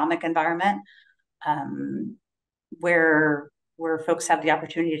 an economic environment where folks have the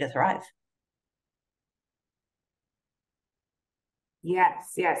opportunity to thrive.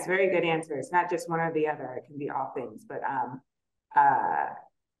 Yes, very good answer. It's not just one or the other. It can be all things. But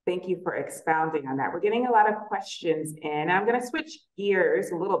thank you for expounding on that. We're getting a lot of questions in. I'm going to switch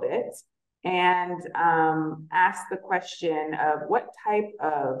gears a little bit and ask the question of what type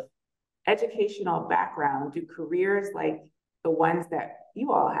of educational background do careers like the ones that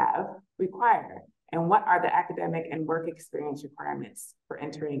you all have require? And what are the academic and work experience requirements for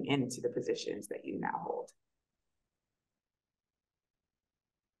entering into the positions that you now hold?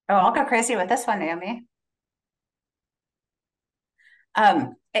 Oh, I'll go crazy with this one, Naomi.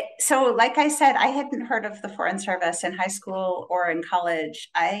 So like I said, I hadn't heard of the Foreign Service in high school or in college.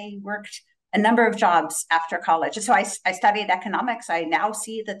 I worked a number of jobs after college. So I studied economics. I now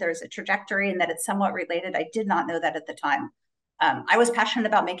see that there's a trajectory and that it's somewhat related. I did not know that at the time. I was passionate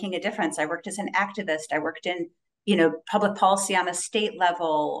about making a difference. I worked as an activist. I worked in, public policy on a state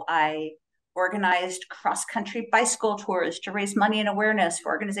level. I organized cross-country bicycle tours to raise money and awareness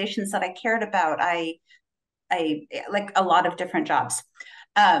for organizations that I cared about. I like a lot of different jobs.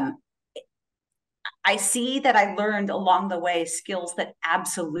 I see that I learned along the way skills that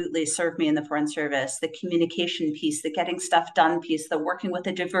absolutely serve me in the Foreign Service: the communication piece, the getting stuff done piece, the working with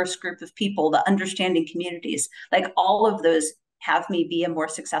a diverse group of people, the understanding communities. Like, all of those have me be a more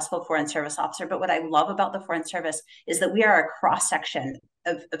successful Foreign Service officer. But what I love about the Foreign Service is that we are a cross-section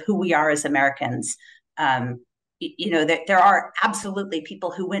of who we are as Americans. There are absolutely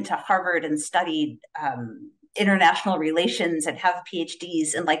people who went to Harvard and studied international relations and have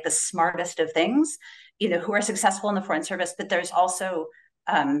PhDs in like the smartest of things, who are successful in the Foreign Service. But there's also,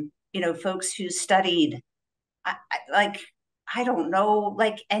 folks who studied, I don't know,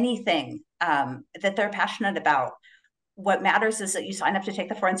 like anything that they're passionate about. What matters is that you sign up to take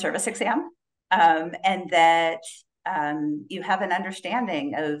the Foreign Service exam, and that you have an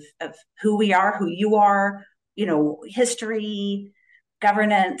understanding of who we are, who you are, history,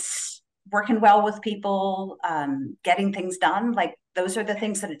 governance, working well with people, getting things done. Like, those are the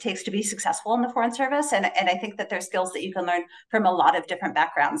things that it takes to be successful in the Foreign Service. And I think that there's skills that you can learn from a lot of different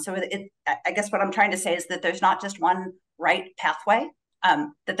backgrounds. So I guess what I'm trying to say is that there's not just one right pathway,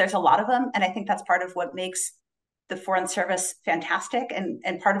 that there's a lot of them. And I think that's part of what makes the Foreign Service fantastic,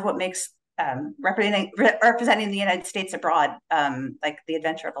 and part of what makes representing the United States abroad like the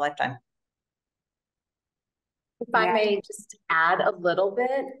adventure of a lifetime. If I may just add a little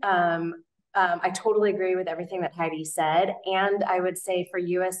bit, I totally agree with everything that Heidi said. And I would say for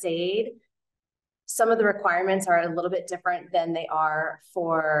USAID, some of the requirements are a little bit different than they are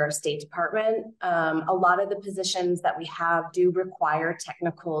for State Department. A lot of the positions that we have do require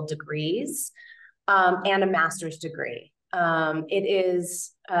technical degrees and a master's degree. It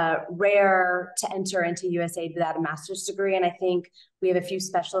is rare to enter into USAID without a master's degree. And I think we have a few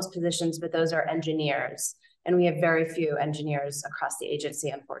specialist positions, but those are engineers. And we have very few engineers across the agency,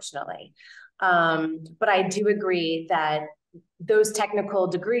 unfortunately. But I do agree that those technical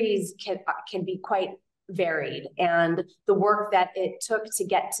degrees can be quite varied. And the work that it took to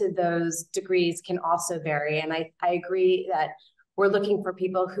get to those degrees can also vary. And I agree that we're looking for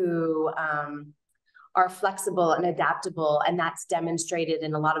people who are flexible and adaptable, and that's demonstrated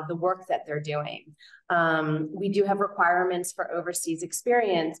in a lot of the work that they're doing. We do have requirements for overseas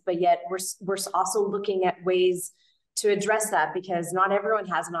experience, but yet we're also looking at ways to address that, because not everyone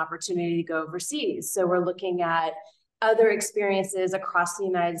has an opportunity to go overseas. So we're looking at other experiences across the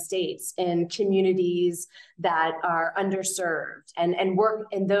United States in communities that are underserved, and work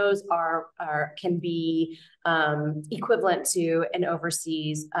in those can be equivalent to an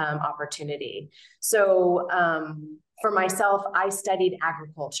overseas opportunity. So for myself, I studied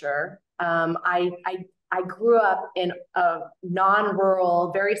agriculture. I grew up in a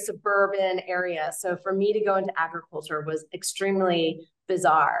non-rural, very suburban area. So for me to go into agriculture was extremely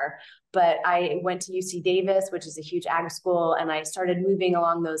bizarre. But I went to UC Davis, which is a huge ag school, and I started moving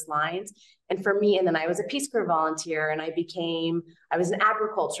along those lines. And for me, and then I was a Peace Corps volunteer, and I was an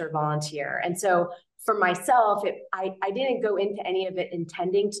agriculture volunteer. And so for myself, I didn't go into any of it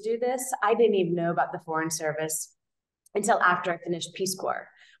intending to do this. I didn't even know about the Foreign Service until after I finished Peace Corps,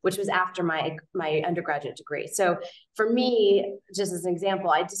 which was after my undergraduate degree. So for me, just as an example,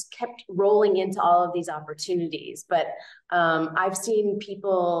 I just kept rolling into all of these opportunities. But I've seen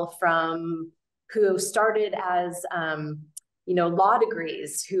people who started as law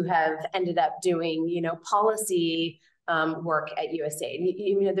degrees who have ended up doing policy work at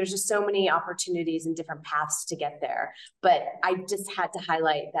USAID. There's just so many opportunities and different paths to get there. But I just had to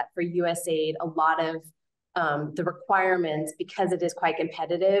highlight that for USAID, a lot of the requirements, because it is quite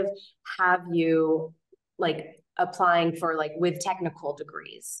competitive, have you applying for with technical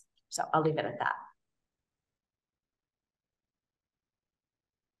degrees. So I'll leave it at that.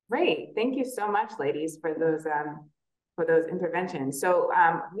 Great. Thank you so much, ladies, for those interventions. So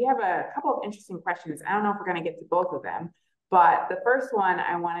we have a couple of interesting questions. I don't know if we're going to get to both of them, but the first one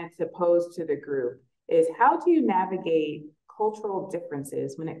I wanted to pose to the group is, how do you navigate cultural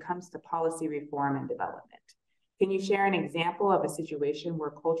differences when it comes to policy reform and development? Can you share an example of a situation where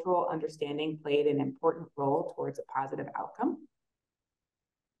cultural understanding played an important role towards a positive outcome?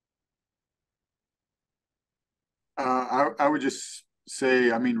 I would just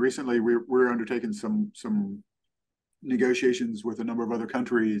say, I mean, recently we're undertaking some negotiations with a number of other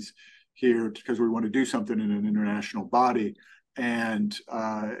countries here because we want to do something in an international body. And,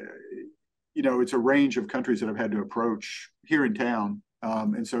 it's a range of countries that I've had to approach here in town.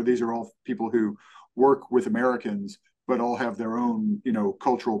 And so these are all people who work with Americans, but all have their own,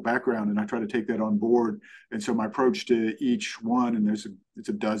 cultural background. And I try to take that on board. And so my approach to each one, and it's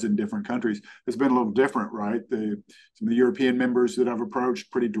a dozen different countries, has been a little different, right? Some of the European members that I've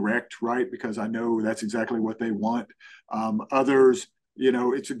approached, pretty direct, right? Because I know that's exactly what they want. Others,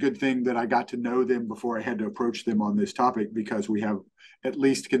 it's a good thing that I got to know them before I had to approach them on this topic, because we have at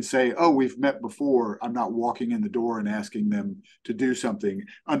least can say, oh, we've met before. I'm not walking in the door and asking them to do something,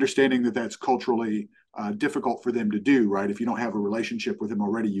 understanding that that's culturally difficult for them to do, right? If you don't have a relationship with them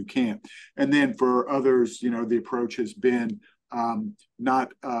already, you can't. And then for others, the approach has been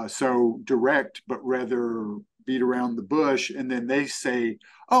not so direct, but rather beat around the bush. And then they say,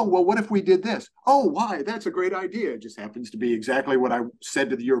 oh, well, what if we did this? Oh, why? That's a great idea. It just happens to be exactly what I said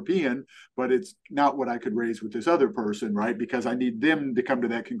to the European, but it's not what I could raise with this other person, right? Because I need them to come to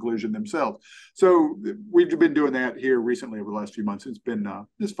that conclusion themselves. So we've been doing that here recently over the last few months. It's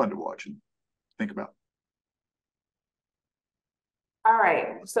fun to watch and think about. All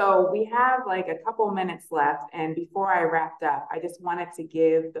right, so we have a couple minutes left, and before I wrapped up, I just wanted to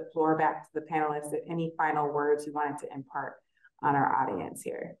give the floor back to the panelists. Any final words you wanted to impart on our audience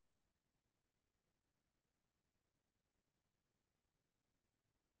here?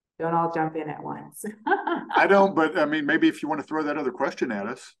 Don't all jump in at once. I don't, but I mean, maybe if you want to throw that other question at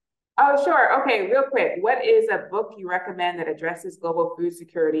us. Oh, sure. Okay, real quick. What is a book you recommend that addresses global food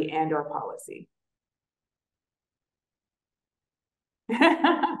security and/or policy?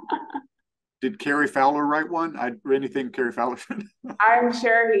 Did Carey Fowler write one? Anything Carey Fowler? I'm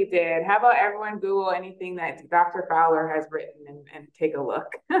sure he did. How about everyone Google anything that Dr. Fowler has written and take a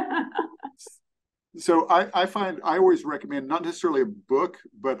look? So I find I always recommend, not necessarily a book,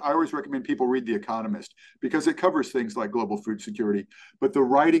 but I always recommend people read The Economist, because it covers things like global food security. But the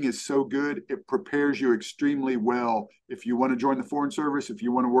writing is so good, it prepares you extremely well. If you want to join the Foreign Service, if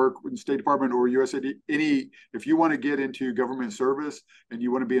you want to work with the State Department or USAID, if you want to get into government service and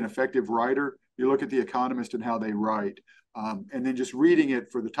you want to be an effective writer, you look at The Economist and how they write. And then just reading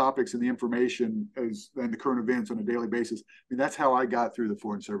it for the topics and the information and the current events on a daily basis. I mean, that's how I got through the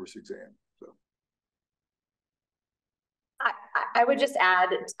Foreign Service exam. I would just add,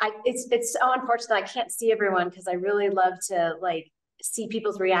 it's so unfortunate I can't see everyone, because I really love to see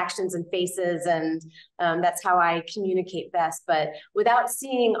people's reactions and faces, and that's how I communicate best. But without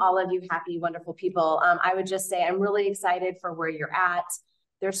seeing all of you happy, wonderful people, I would just say I'm really excited for where you're at.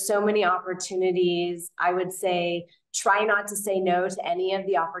 There's so many opportunities. I would say try not to say no to any of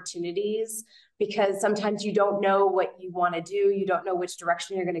the opportunities, because sometimes you don't know what you want to do. You don't know which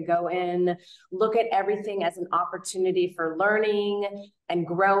direction you're going to go in. Look at everything as an opportunity for learning and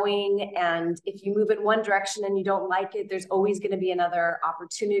growing. And if you move in one direction and you don't like it, there's always going to be another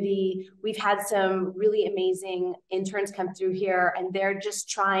opportunity. We've had some really amazing interns come through here, and they're just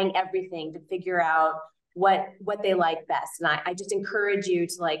trying everything to figure out what they like best. And I just encourage you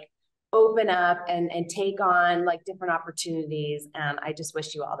to open up and take on different opportunities. And I just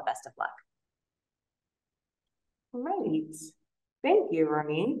wish you all the best of luck. Great. Thank you,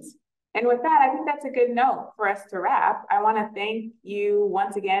 Ronit. And with that, I think that's a good note for us to wrap. I want to thank you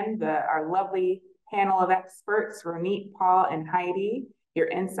once again, our lovely panel of experts, Ronit, Paul, and Heidi. Your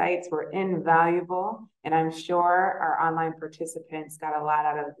insights were invaluable, and I'm sure our online participants got a lot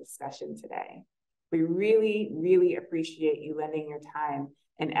out of the discussion today. We really, really appreciate you lending your time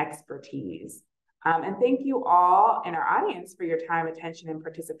and expertise. And thank you all in our audience for your time, attention, and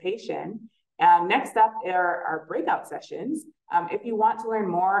participation. Next up are our breakout sessions. If you want to learn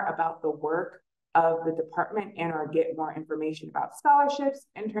more about the work of the department and or get more information about scholarships,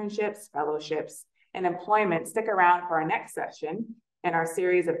 internships, fellowships, and employment, stick around for our next session in our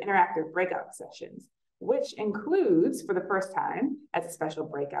series of interactive breakout sessions, which includes, for the first time, as a special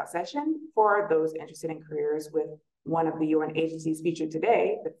breakout session for those interested in careers with one of the UN agencies featured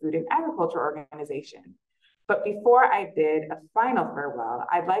today, the Food and Agriculture Organization. But before I bid a final farewell,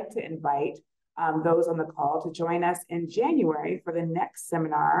 I'd like to invite those on the call to join us in January for the next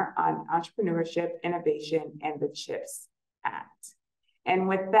seminar on entrepreneurship, innovation, and the CHIPS Act. And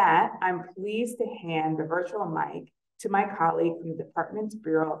with that, I'm pleased to hand the virtual mic to my colleague from the Department's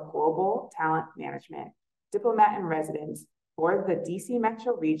Bureau of Global Talent Management, diplomat in residence for the DC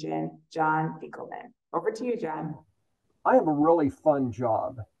Metro region, John Dinkelman. Over to you, John. I have a really fun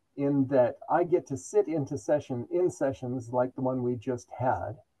job in that I get to sit in sessions like the one we just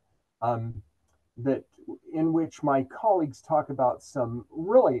had, in which my colleagues talk about some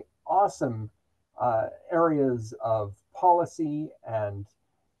really awesome areas of policy and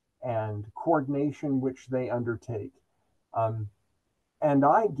coordination which they undertake. And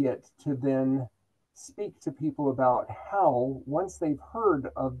I get to then speak to people about how, once they've heard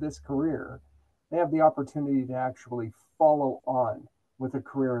of this career, they have the opportunity to actually follow on with a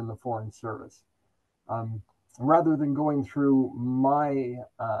career in the Foreign Service. Rather than going through my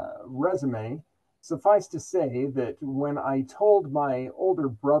resume, suffice to say that when I told my older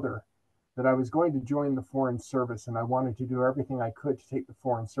brother that I was going to join the Foreign Service and I wanted to do everything I could to take the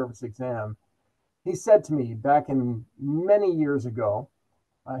Foreign Service exam, he said to me back in many years ago,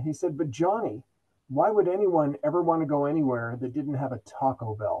 he said, "But Johnny, why would anyone ever want to go anywhere that didn't have a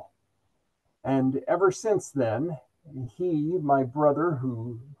Taco Bell?" And ever since then, my brother,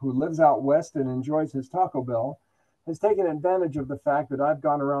 who lives out west and enjoys his Taco Bell, has taken advantage of the fact that I've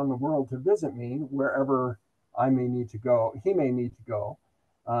gone around the world to visit me wherever he may need to go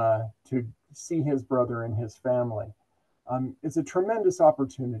to see his brother and his family. It's a tremendous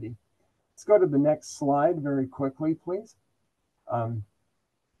opportunity. Let's go to the next slide very quickly, please. And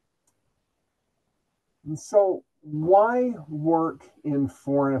so why work in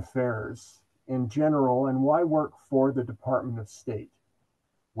foreign affairs in general, and why work for the Department of State?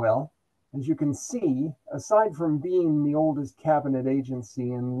 Well, as you can see, aside from being the oldest cabinet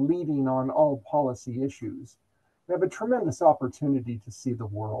agency and leading on all policy issues, we have a tremendous opportunity to see the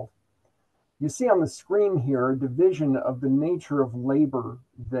world. You see on the screen here a division of the nature of labor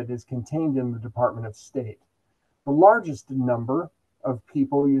that is contained in the Department of State. The largest number of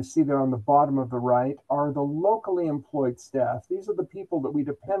people you see there on the bottom of the right are the locally employed staff. These are the people that we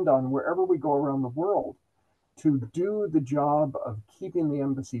depend on wherever we go around the world to do the job of keeping the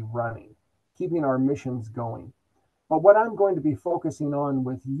embassy running, keeping our missions going. But what I'm going to be focusing on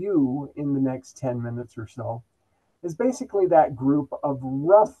with you in the next 10 minutes or so is basically that group of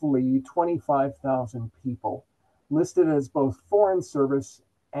roughly 25,000 people listed as both Foreign Service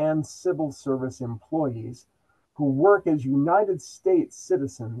and Civil Service employees who work as United States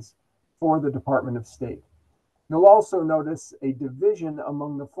citizens for the Department of State. You'll also notice a division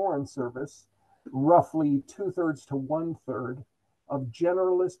among the Foreign Service, roughly 2/3 to 1/3 of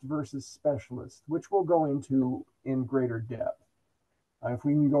generalist versus specialist, which we'll go into in greater depth. If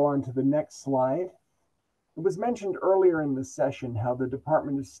we can go on to the next slide. It was mentioned earlier in the session how the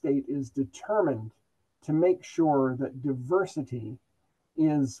Department of State is determined to make sure that diversity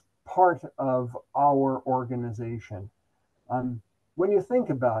is part of our organization. When you think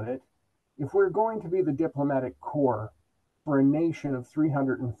about it, if we're going to be the diplomatic corps for a nation of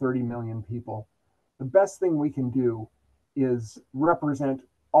 330 million people, the best thing we can do is represent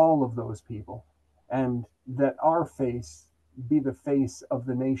all of those people, and that our face be the face of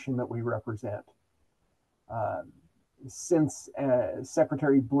the nation that we represent. Since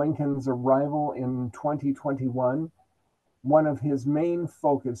Secretary Blinken's arrival in 2021, one of his main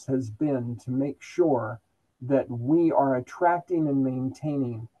focus has been to make sure that we are attracting and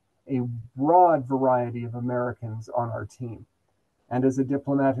maintaining a broad variety of Americans on our team. And as a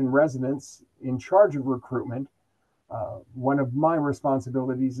diplomat in residence in charge of recruitment, one of my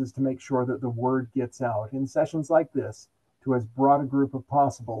responsibilities is to make sure that the word gets out in sessions like this to as broad a group as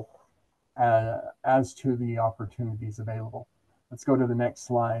possible as to the opportunities available. Let's go to the next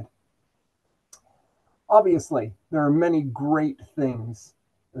slide. Obviously, there are many great things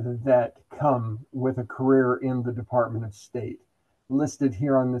that come with a career in the Department of State. Listed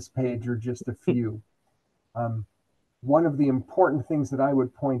here on this page are just a few. One of the important things that I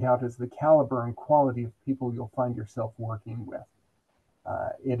would point out is the caliber and quality of people you'll find yourself working with.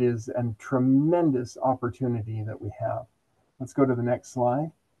 It is a tremendous opportunity that we have. Let's go to the next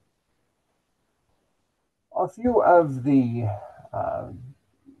slide. A few of the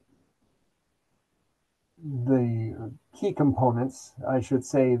key components, I should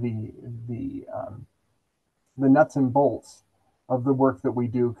say, the nuts and bolts of the work that we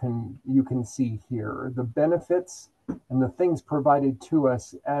do you can see here. The benefits and the things provided to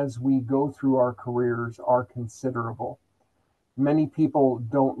us as we go through our careers are considerable. Many people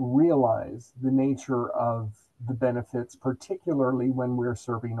don't realize the nature of the benefits, particularly when we're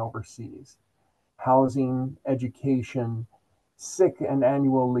serving overseas. Housing, education, sick and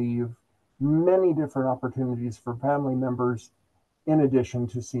annual leave, many different opportunities for family members in addition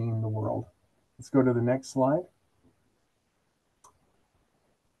to seeing the world. Let's go to the next slide.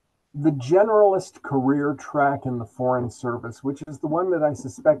 The generalist career track in the Foreign Service, which is the one that I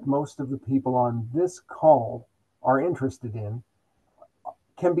suspect most of the people on this call are interested in,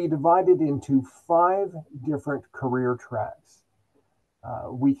 can be divided into 5 different career tracks.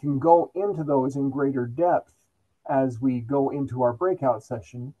 We can go into those in greater depth as we go into our breakout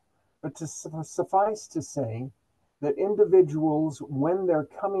session, but to suffice to say that individuals, when they're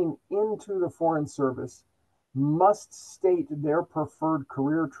coming into the Foreign Service, must state their preferred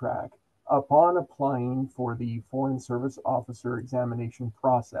career track upon applying for the Foreign Service Officer examination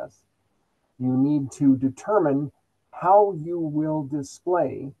process. You need to determine how you will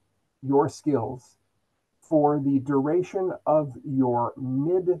display your skills for the duration of your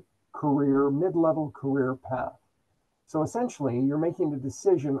mid-level career path. So essentially, you're making a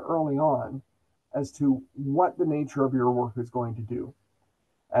decision early on as to what the nature of your work is going to do.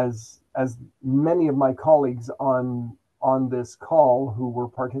 As many of my colleagues on this call who were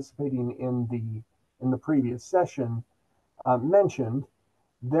participating in the previous session mentioned,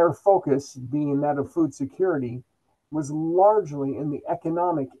 their focus, being that of food security, was largely in the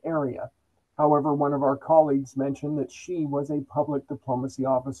economic area. However, one of our colleagues mentioned that she was a public diplomacy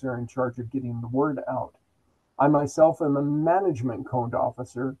officer in charge of getting the word out. I myself am a management code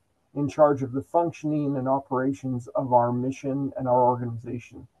officer in charge of the functioning and operations of our mission and our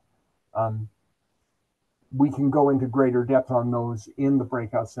organization. We can go into greater depth on those in the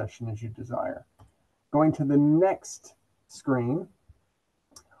breakout session as you desire. Going to the next screen.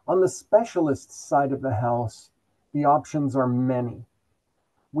 On the specialist side of the house, the options are many.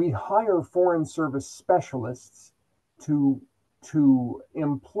 We hire Foreign Service specialists to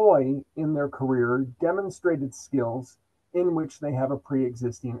employ in their career demonstrated skills in which they have a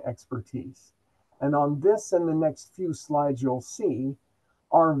pre-existing expertise. And on this and the next few slides, you'll see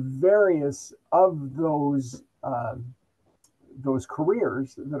are various of those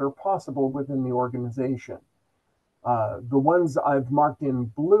careers that are possible within the organization. The ones I've marked in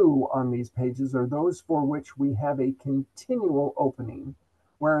blue on these pages are those for which we have a continual opening,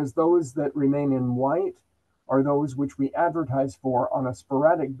 whereas those that remain in white are those which we advertise for on a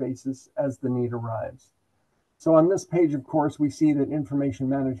sporadic basis as the need arrives. So on this page, of course, we see that information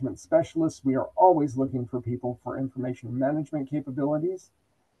management specialists, we are always looking for people for information management capabilities,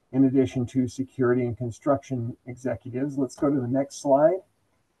 in addition to security and construction executives. Let's go to the next slide.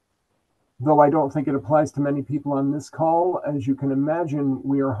 Though I don't think it applies to many people on this call, as you can imagine,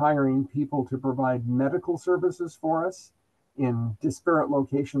 we are hiring people to provide medical services for us in disparate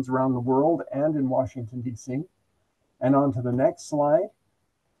locations around the world and in Washington, D.C. And on to the next slide.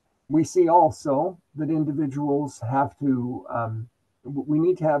 We see also that individuals have to, we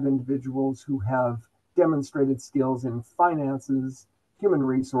need to have individuals who have demonstrated skills in finances, human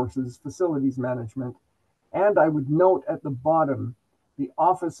resources, facilities management, and I would note at the bottom, the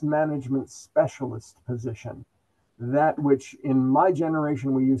office management specialist position, that which in my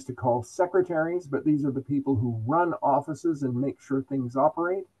generation we used to call secretaries, but these are the people who run offices and make sure things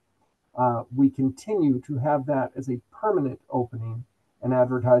operate. We continue to have that as a permanent opening and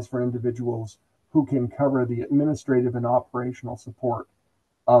advertise for individuals who can cover the administrative and operational support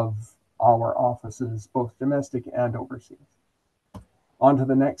of our offices, both domestic and overseas. On to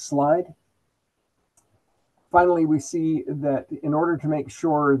the next slide. Finally, we see that in order to make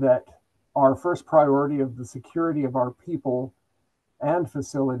sure that our first priority of the security of our people and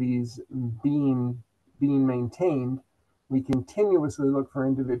facilities being maintained, we continuously look for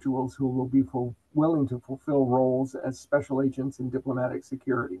individuals who will be willing to fulfill roles as special agents in diplomatic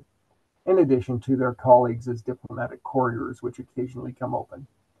security, in addition to their colleagues as diplomatic couriers, which occasionally come open.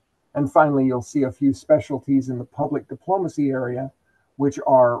 And finally, you'll see a few specialties in the public diplomacy area, which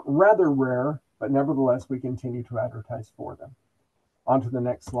are rather rare, but nevertheless, we continue to advertise for them. On to the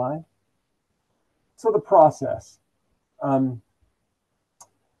next slide. So the process.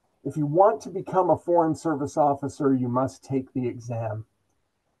 If you want to become a Foreign Service officer, you must take the exam.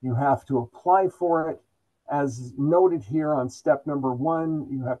 You have to apply for it. As noted here on step number 1,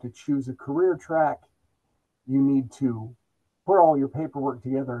 you have to choose a career track. You need to put all your paperwork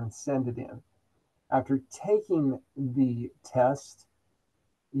together and send it in. After taking the test,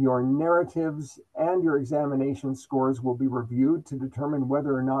 your narratives and your examination scores will be reviewed to determine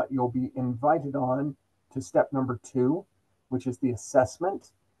whether or not you'll be invited on to step number 2, which is the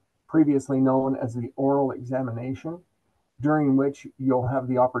assessment, previously known as the oral examination, during which you'll have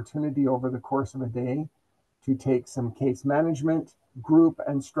the opportunity over the course of a day to take some case management, group,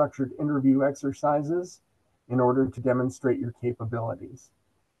 and structured interview exercises in order to demonstrate your capabilities.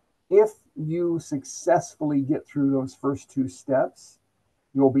 If you successfully get through those first 2 steps,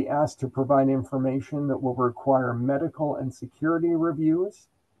 you'll be asked to provide information that will require medical and security reviews.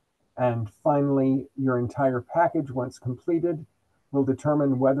 And finally, your entire package, once completed, will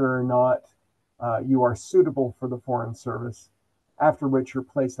determine whether or not you are suitable for the Foreign Service, after which you're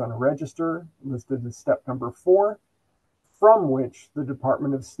placed on a register listed as step number 4, from which the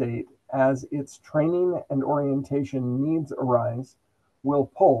Department of State, as its training and orientation needs arise, will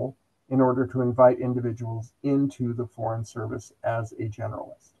pull in order to invite individuals into the Foreign Service as a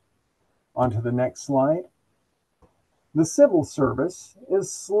generalist. On to the next slide. The civil service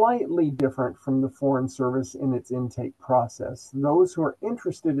is slightly different from the Foreign Service in its intake process. Those who are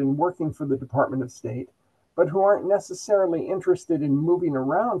interested in working for the Department of State, but who aren't necessarily interested in moving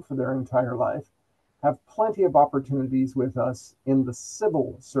around for their entire life, have plenty of opportunities with us in the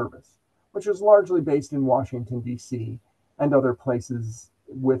civil service, which is largely based in Washington, D.C., and other places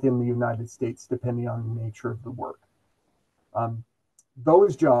within the United States, depending on the nature of the work.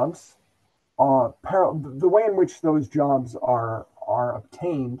 Those jobs, the way in which those jobs are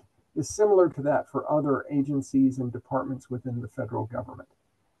obtained is similar to that for other agencies and departments within the federal government,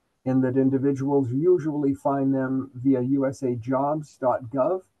 in that individuals usually find them via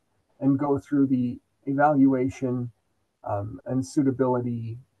usajobs.gov and go through the evaluation and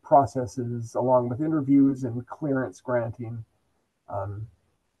suitability processes, along with interviews and clearance granting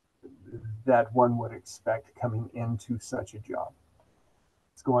that one would expect coming into such a job.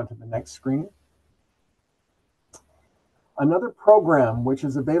 Let's go on to the next screen. Another program which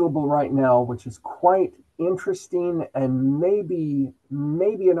is available right now, which is quite interesting and maybe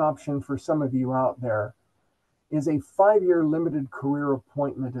an option for some of you out there, is a 5-year limited career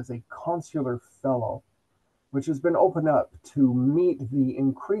appointment as a consular fellow, which has been opened up to meet the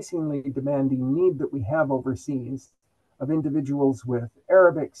increasingly demanding need that we have overseas of individuals with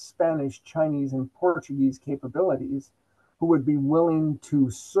Arabic, Spanish, Chinese, and Portuguese capabilities who would be willing to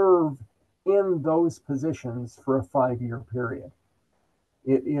serve in those positions for a 5-year period.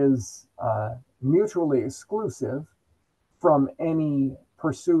 It is mutually exclusive from any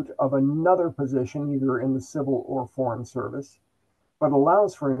pursuit of another position, either in the civil or foreign service, but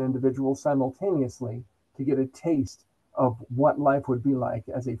allows for an individual simultaneously to get a taste of what life would be like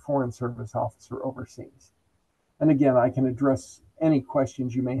as a foreign service officer overseas. And again, I can address any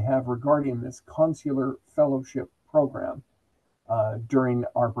questions you may have regarding this consular fellowship program during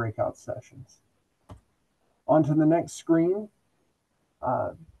our breakout sessions. On to the next screen.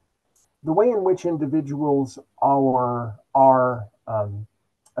 The way in which individuals are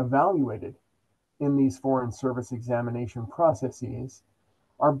evaluated in these foreign service examination processes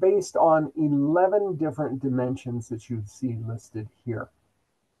are based on 11 different dimensions that you see listed here.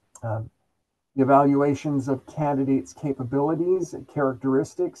 The evaluations of candidates' capabilities,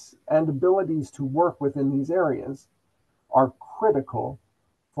 characteristics, and abilities to work within these areas are critical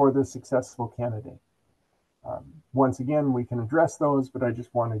for the successful candidate. Once again, we can address those, but I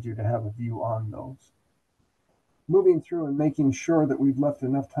just wanted you to have a view on those. Moving through and making sure that we've left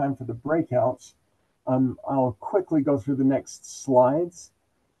enough time for the breakouts, I'll quickly go through the next slides,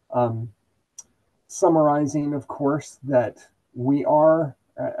 summarizing, of course, that we are,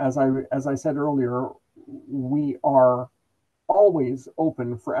 as I said earlier, we are always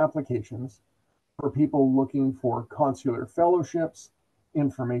open for applications for people looking for consular fellowships,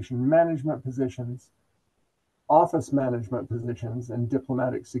 information management positions, office management positions, and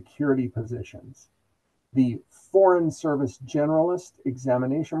diplomatic security positions. The Foreign Service Generalist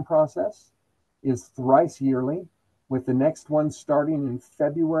examination process is thrice yearly, with the next one starting in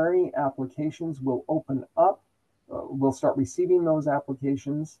February. Applications will open up. We'll start receiving those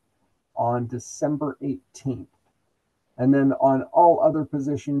applications on December 18th. And then on all other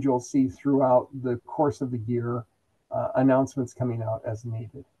positions, you'll see throughout the course of the year announcements coming out as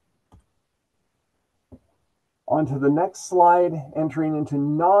needed. On to the next slide, entering into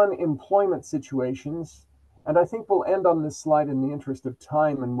non-employment situations. And I think we'll end on this slide in the interest of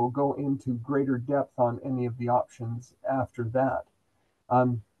time, and we'll go into greater depth on any of the options after that.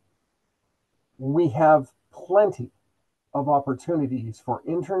 We have plenty of opportunities for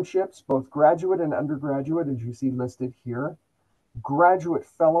internships, both graduate and undergraduate, as you see listed here, graduate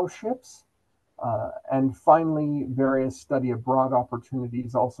fellowships, and finally, various study abroad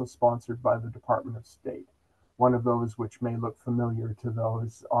opportunities also sponsored by the Department of State, one of those which may look familiar to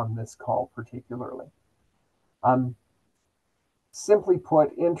those on this call particularly. Simply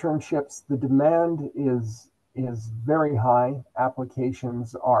put, internships, the demand is very high.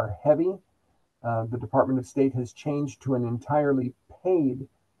 Applications are heavy. The Department of State has changed to an entirely paid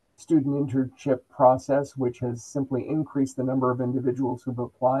student internship process, which has simply increased the number of individuals who've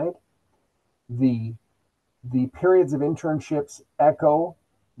applied. The periods of internships echo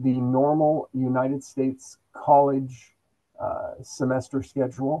the normal United States college semester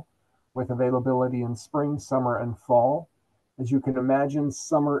schedule with availability in spring, summer, and fall. As you can imagine,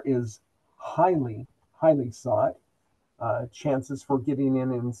 summer is highly sought. Chances for getting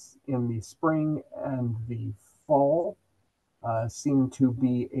in the spring and the fall seem to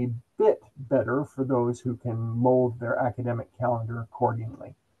be a bit better for those who can mold their academic calendar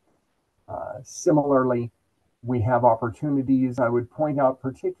accordingly. Similarly, we have opportunities. I would point out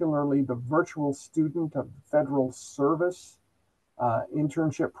particularly the virtual student of the Federal Service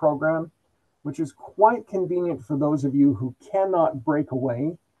internship program, which is quite convenient for those of you who cannot break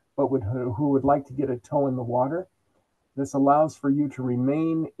away, but who would like to get a toe in the water. This allows for you to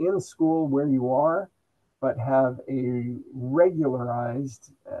remain in school where you are, but have a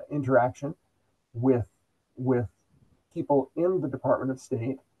regularized interaction with people in the Department of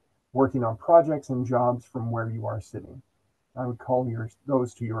State working on projects and jobs from where you are sitting. I would call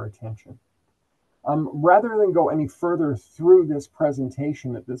those to your attention. Rather than go any further through this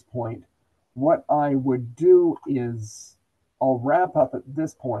presentation at this point, what I would do is I'll wrap up at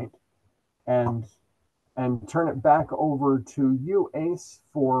this point and turn it back over to you, Ace,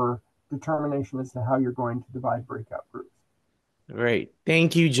 for determination as to how you're going to divide breakout groups. Great.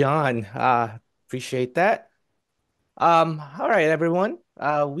 Thank you, John. Appreciate that. All right, everyone.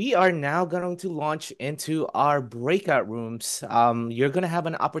 We are now going to launch into our breakout rooms. You're going to have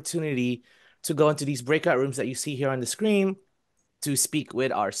an opportunity to go into these breakout rooms that you see here on the screen to speak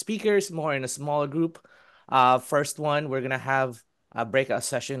with our speakers more in a smaller group. First one, we're going to have a breakout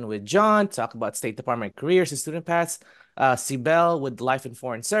session with John, talk about State Department careers and student paths. Sibel with Life and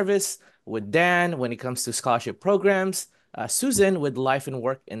Foreign Service, with Dan when it comes to scholarship programs, Susan with Life and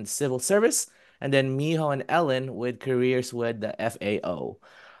Work in Civil Service, and then Miho and Ellen with careers with the FAO.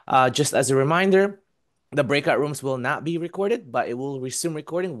 Just as a reminder, the breakout rooms will not be recorded, but it will resume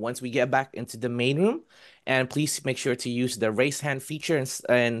recording once we get back into the main room. And please make sure to use the raise hand feature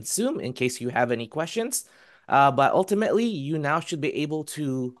in Zoom in case you have any questions. But ultimately, you now should be able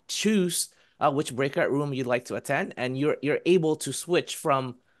to choose which breakout room you'd like to attend, and you're able to switch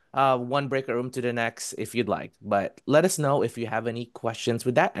from one breakout room to the next if you'd like. But let us know if you have any questions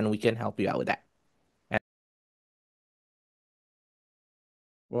with that, and we can help you out with that.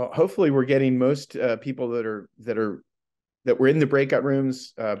 Well, hopefully we're getting most people that were in the breakout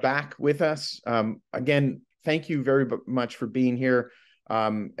rooms back with us. Again, thank you very much for being here.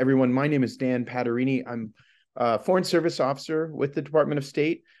 Everyone, my name is Dan Patarini. I'm a Foreign Service Officer with the Department of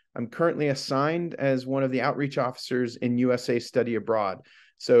State. I'm currently assigned as one of the outreach officers in USA Study Abroad.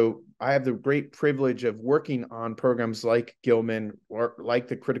 So I have the great privilege of working on programs like Gilman or like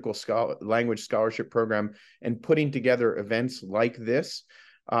the Critical Language Scholarship Program and putting together events like this.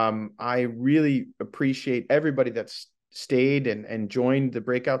 I really appreciate everybody that's stayed and joined the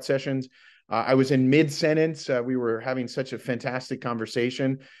breakout sessions. I was in mid-sentence. We were having such a fantastic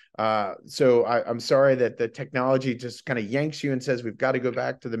conversation. So I'm sorry that the technology just kind of yanks you and says, we've got to go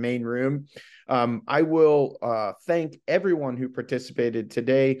back to the main room. I will thank everyone who participated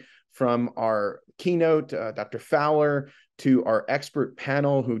today, from our keynote, Dr. Fowler, to our expert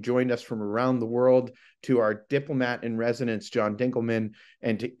panel who joined us from around the world, to our diplomat in residence, John Dinkelman,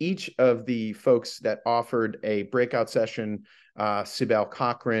 and to each of the folks that offered a breakout session, Sibel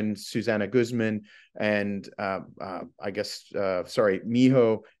Cochran, Susanna Guzman, and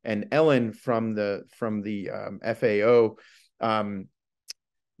Miho and Ellen from the FAO.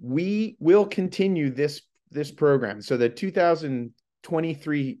 We will continue this program. So the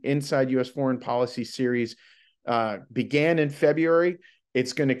 2023 Inside U.S. Foreign Policy series began in February.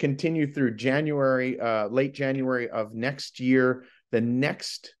 It's going to continue through January, late January of next year. The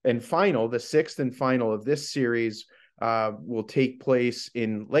next and final, the sixth and final of this series will take place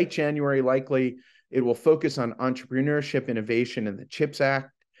in late January, likely. It will focus on entrepreneurship, innovation, and the CHIPS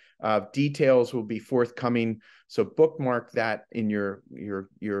Act. Details will be forthcoming, so bookmark that in your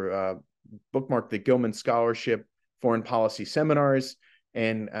bookmark the Gilman Scholarship Foreign Policy Seminars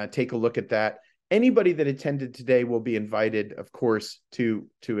and take a look at that. Anybody that attended today will be invited, of course, to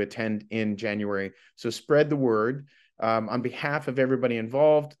attend in January. So spread the word. On behalf of everybody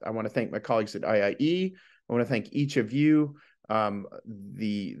involved, I want to thank my colleagues at IIE. I want to thank each of you,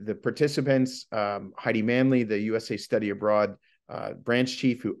 the participants, Heidi Manley, the USA Study Abroad branch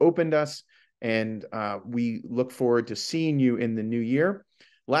chief who opened us, and we look forward to seeing you in the new year.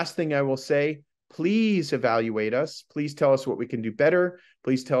 Last thing I will say, please evaluate us. Please tell us what we can do better.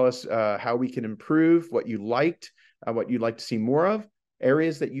 Please tell us how we can improve, what you liked, what you'd like to see more of,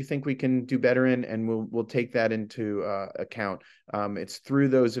 areas that you think we can do better in, and we'll take that into account. It's through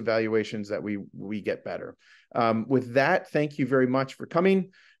those evaluations that we get better. With that, thank you very much for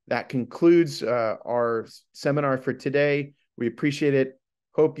coming. That concludes our seminar for today. We appreciate it.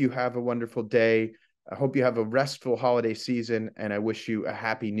 Hope you have a wonderful day. I hope you have a restful holiday season, and I wish you a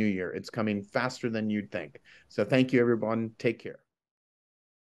happy new year. It's coming faster than you'd think. So thank you, everyone. Take care.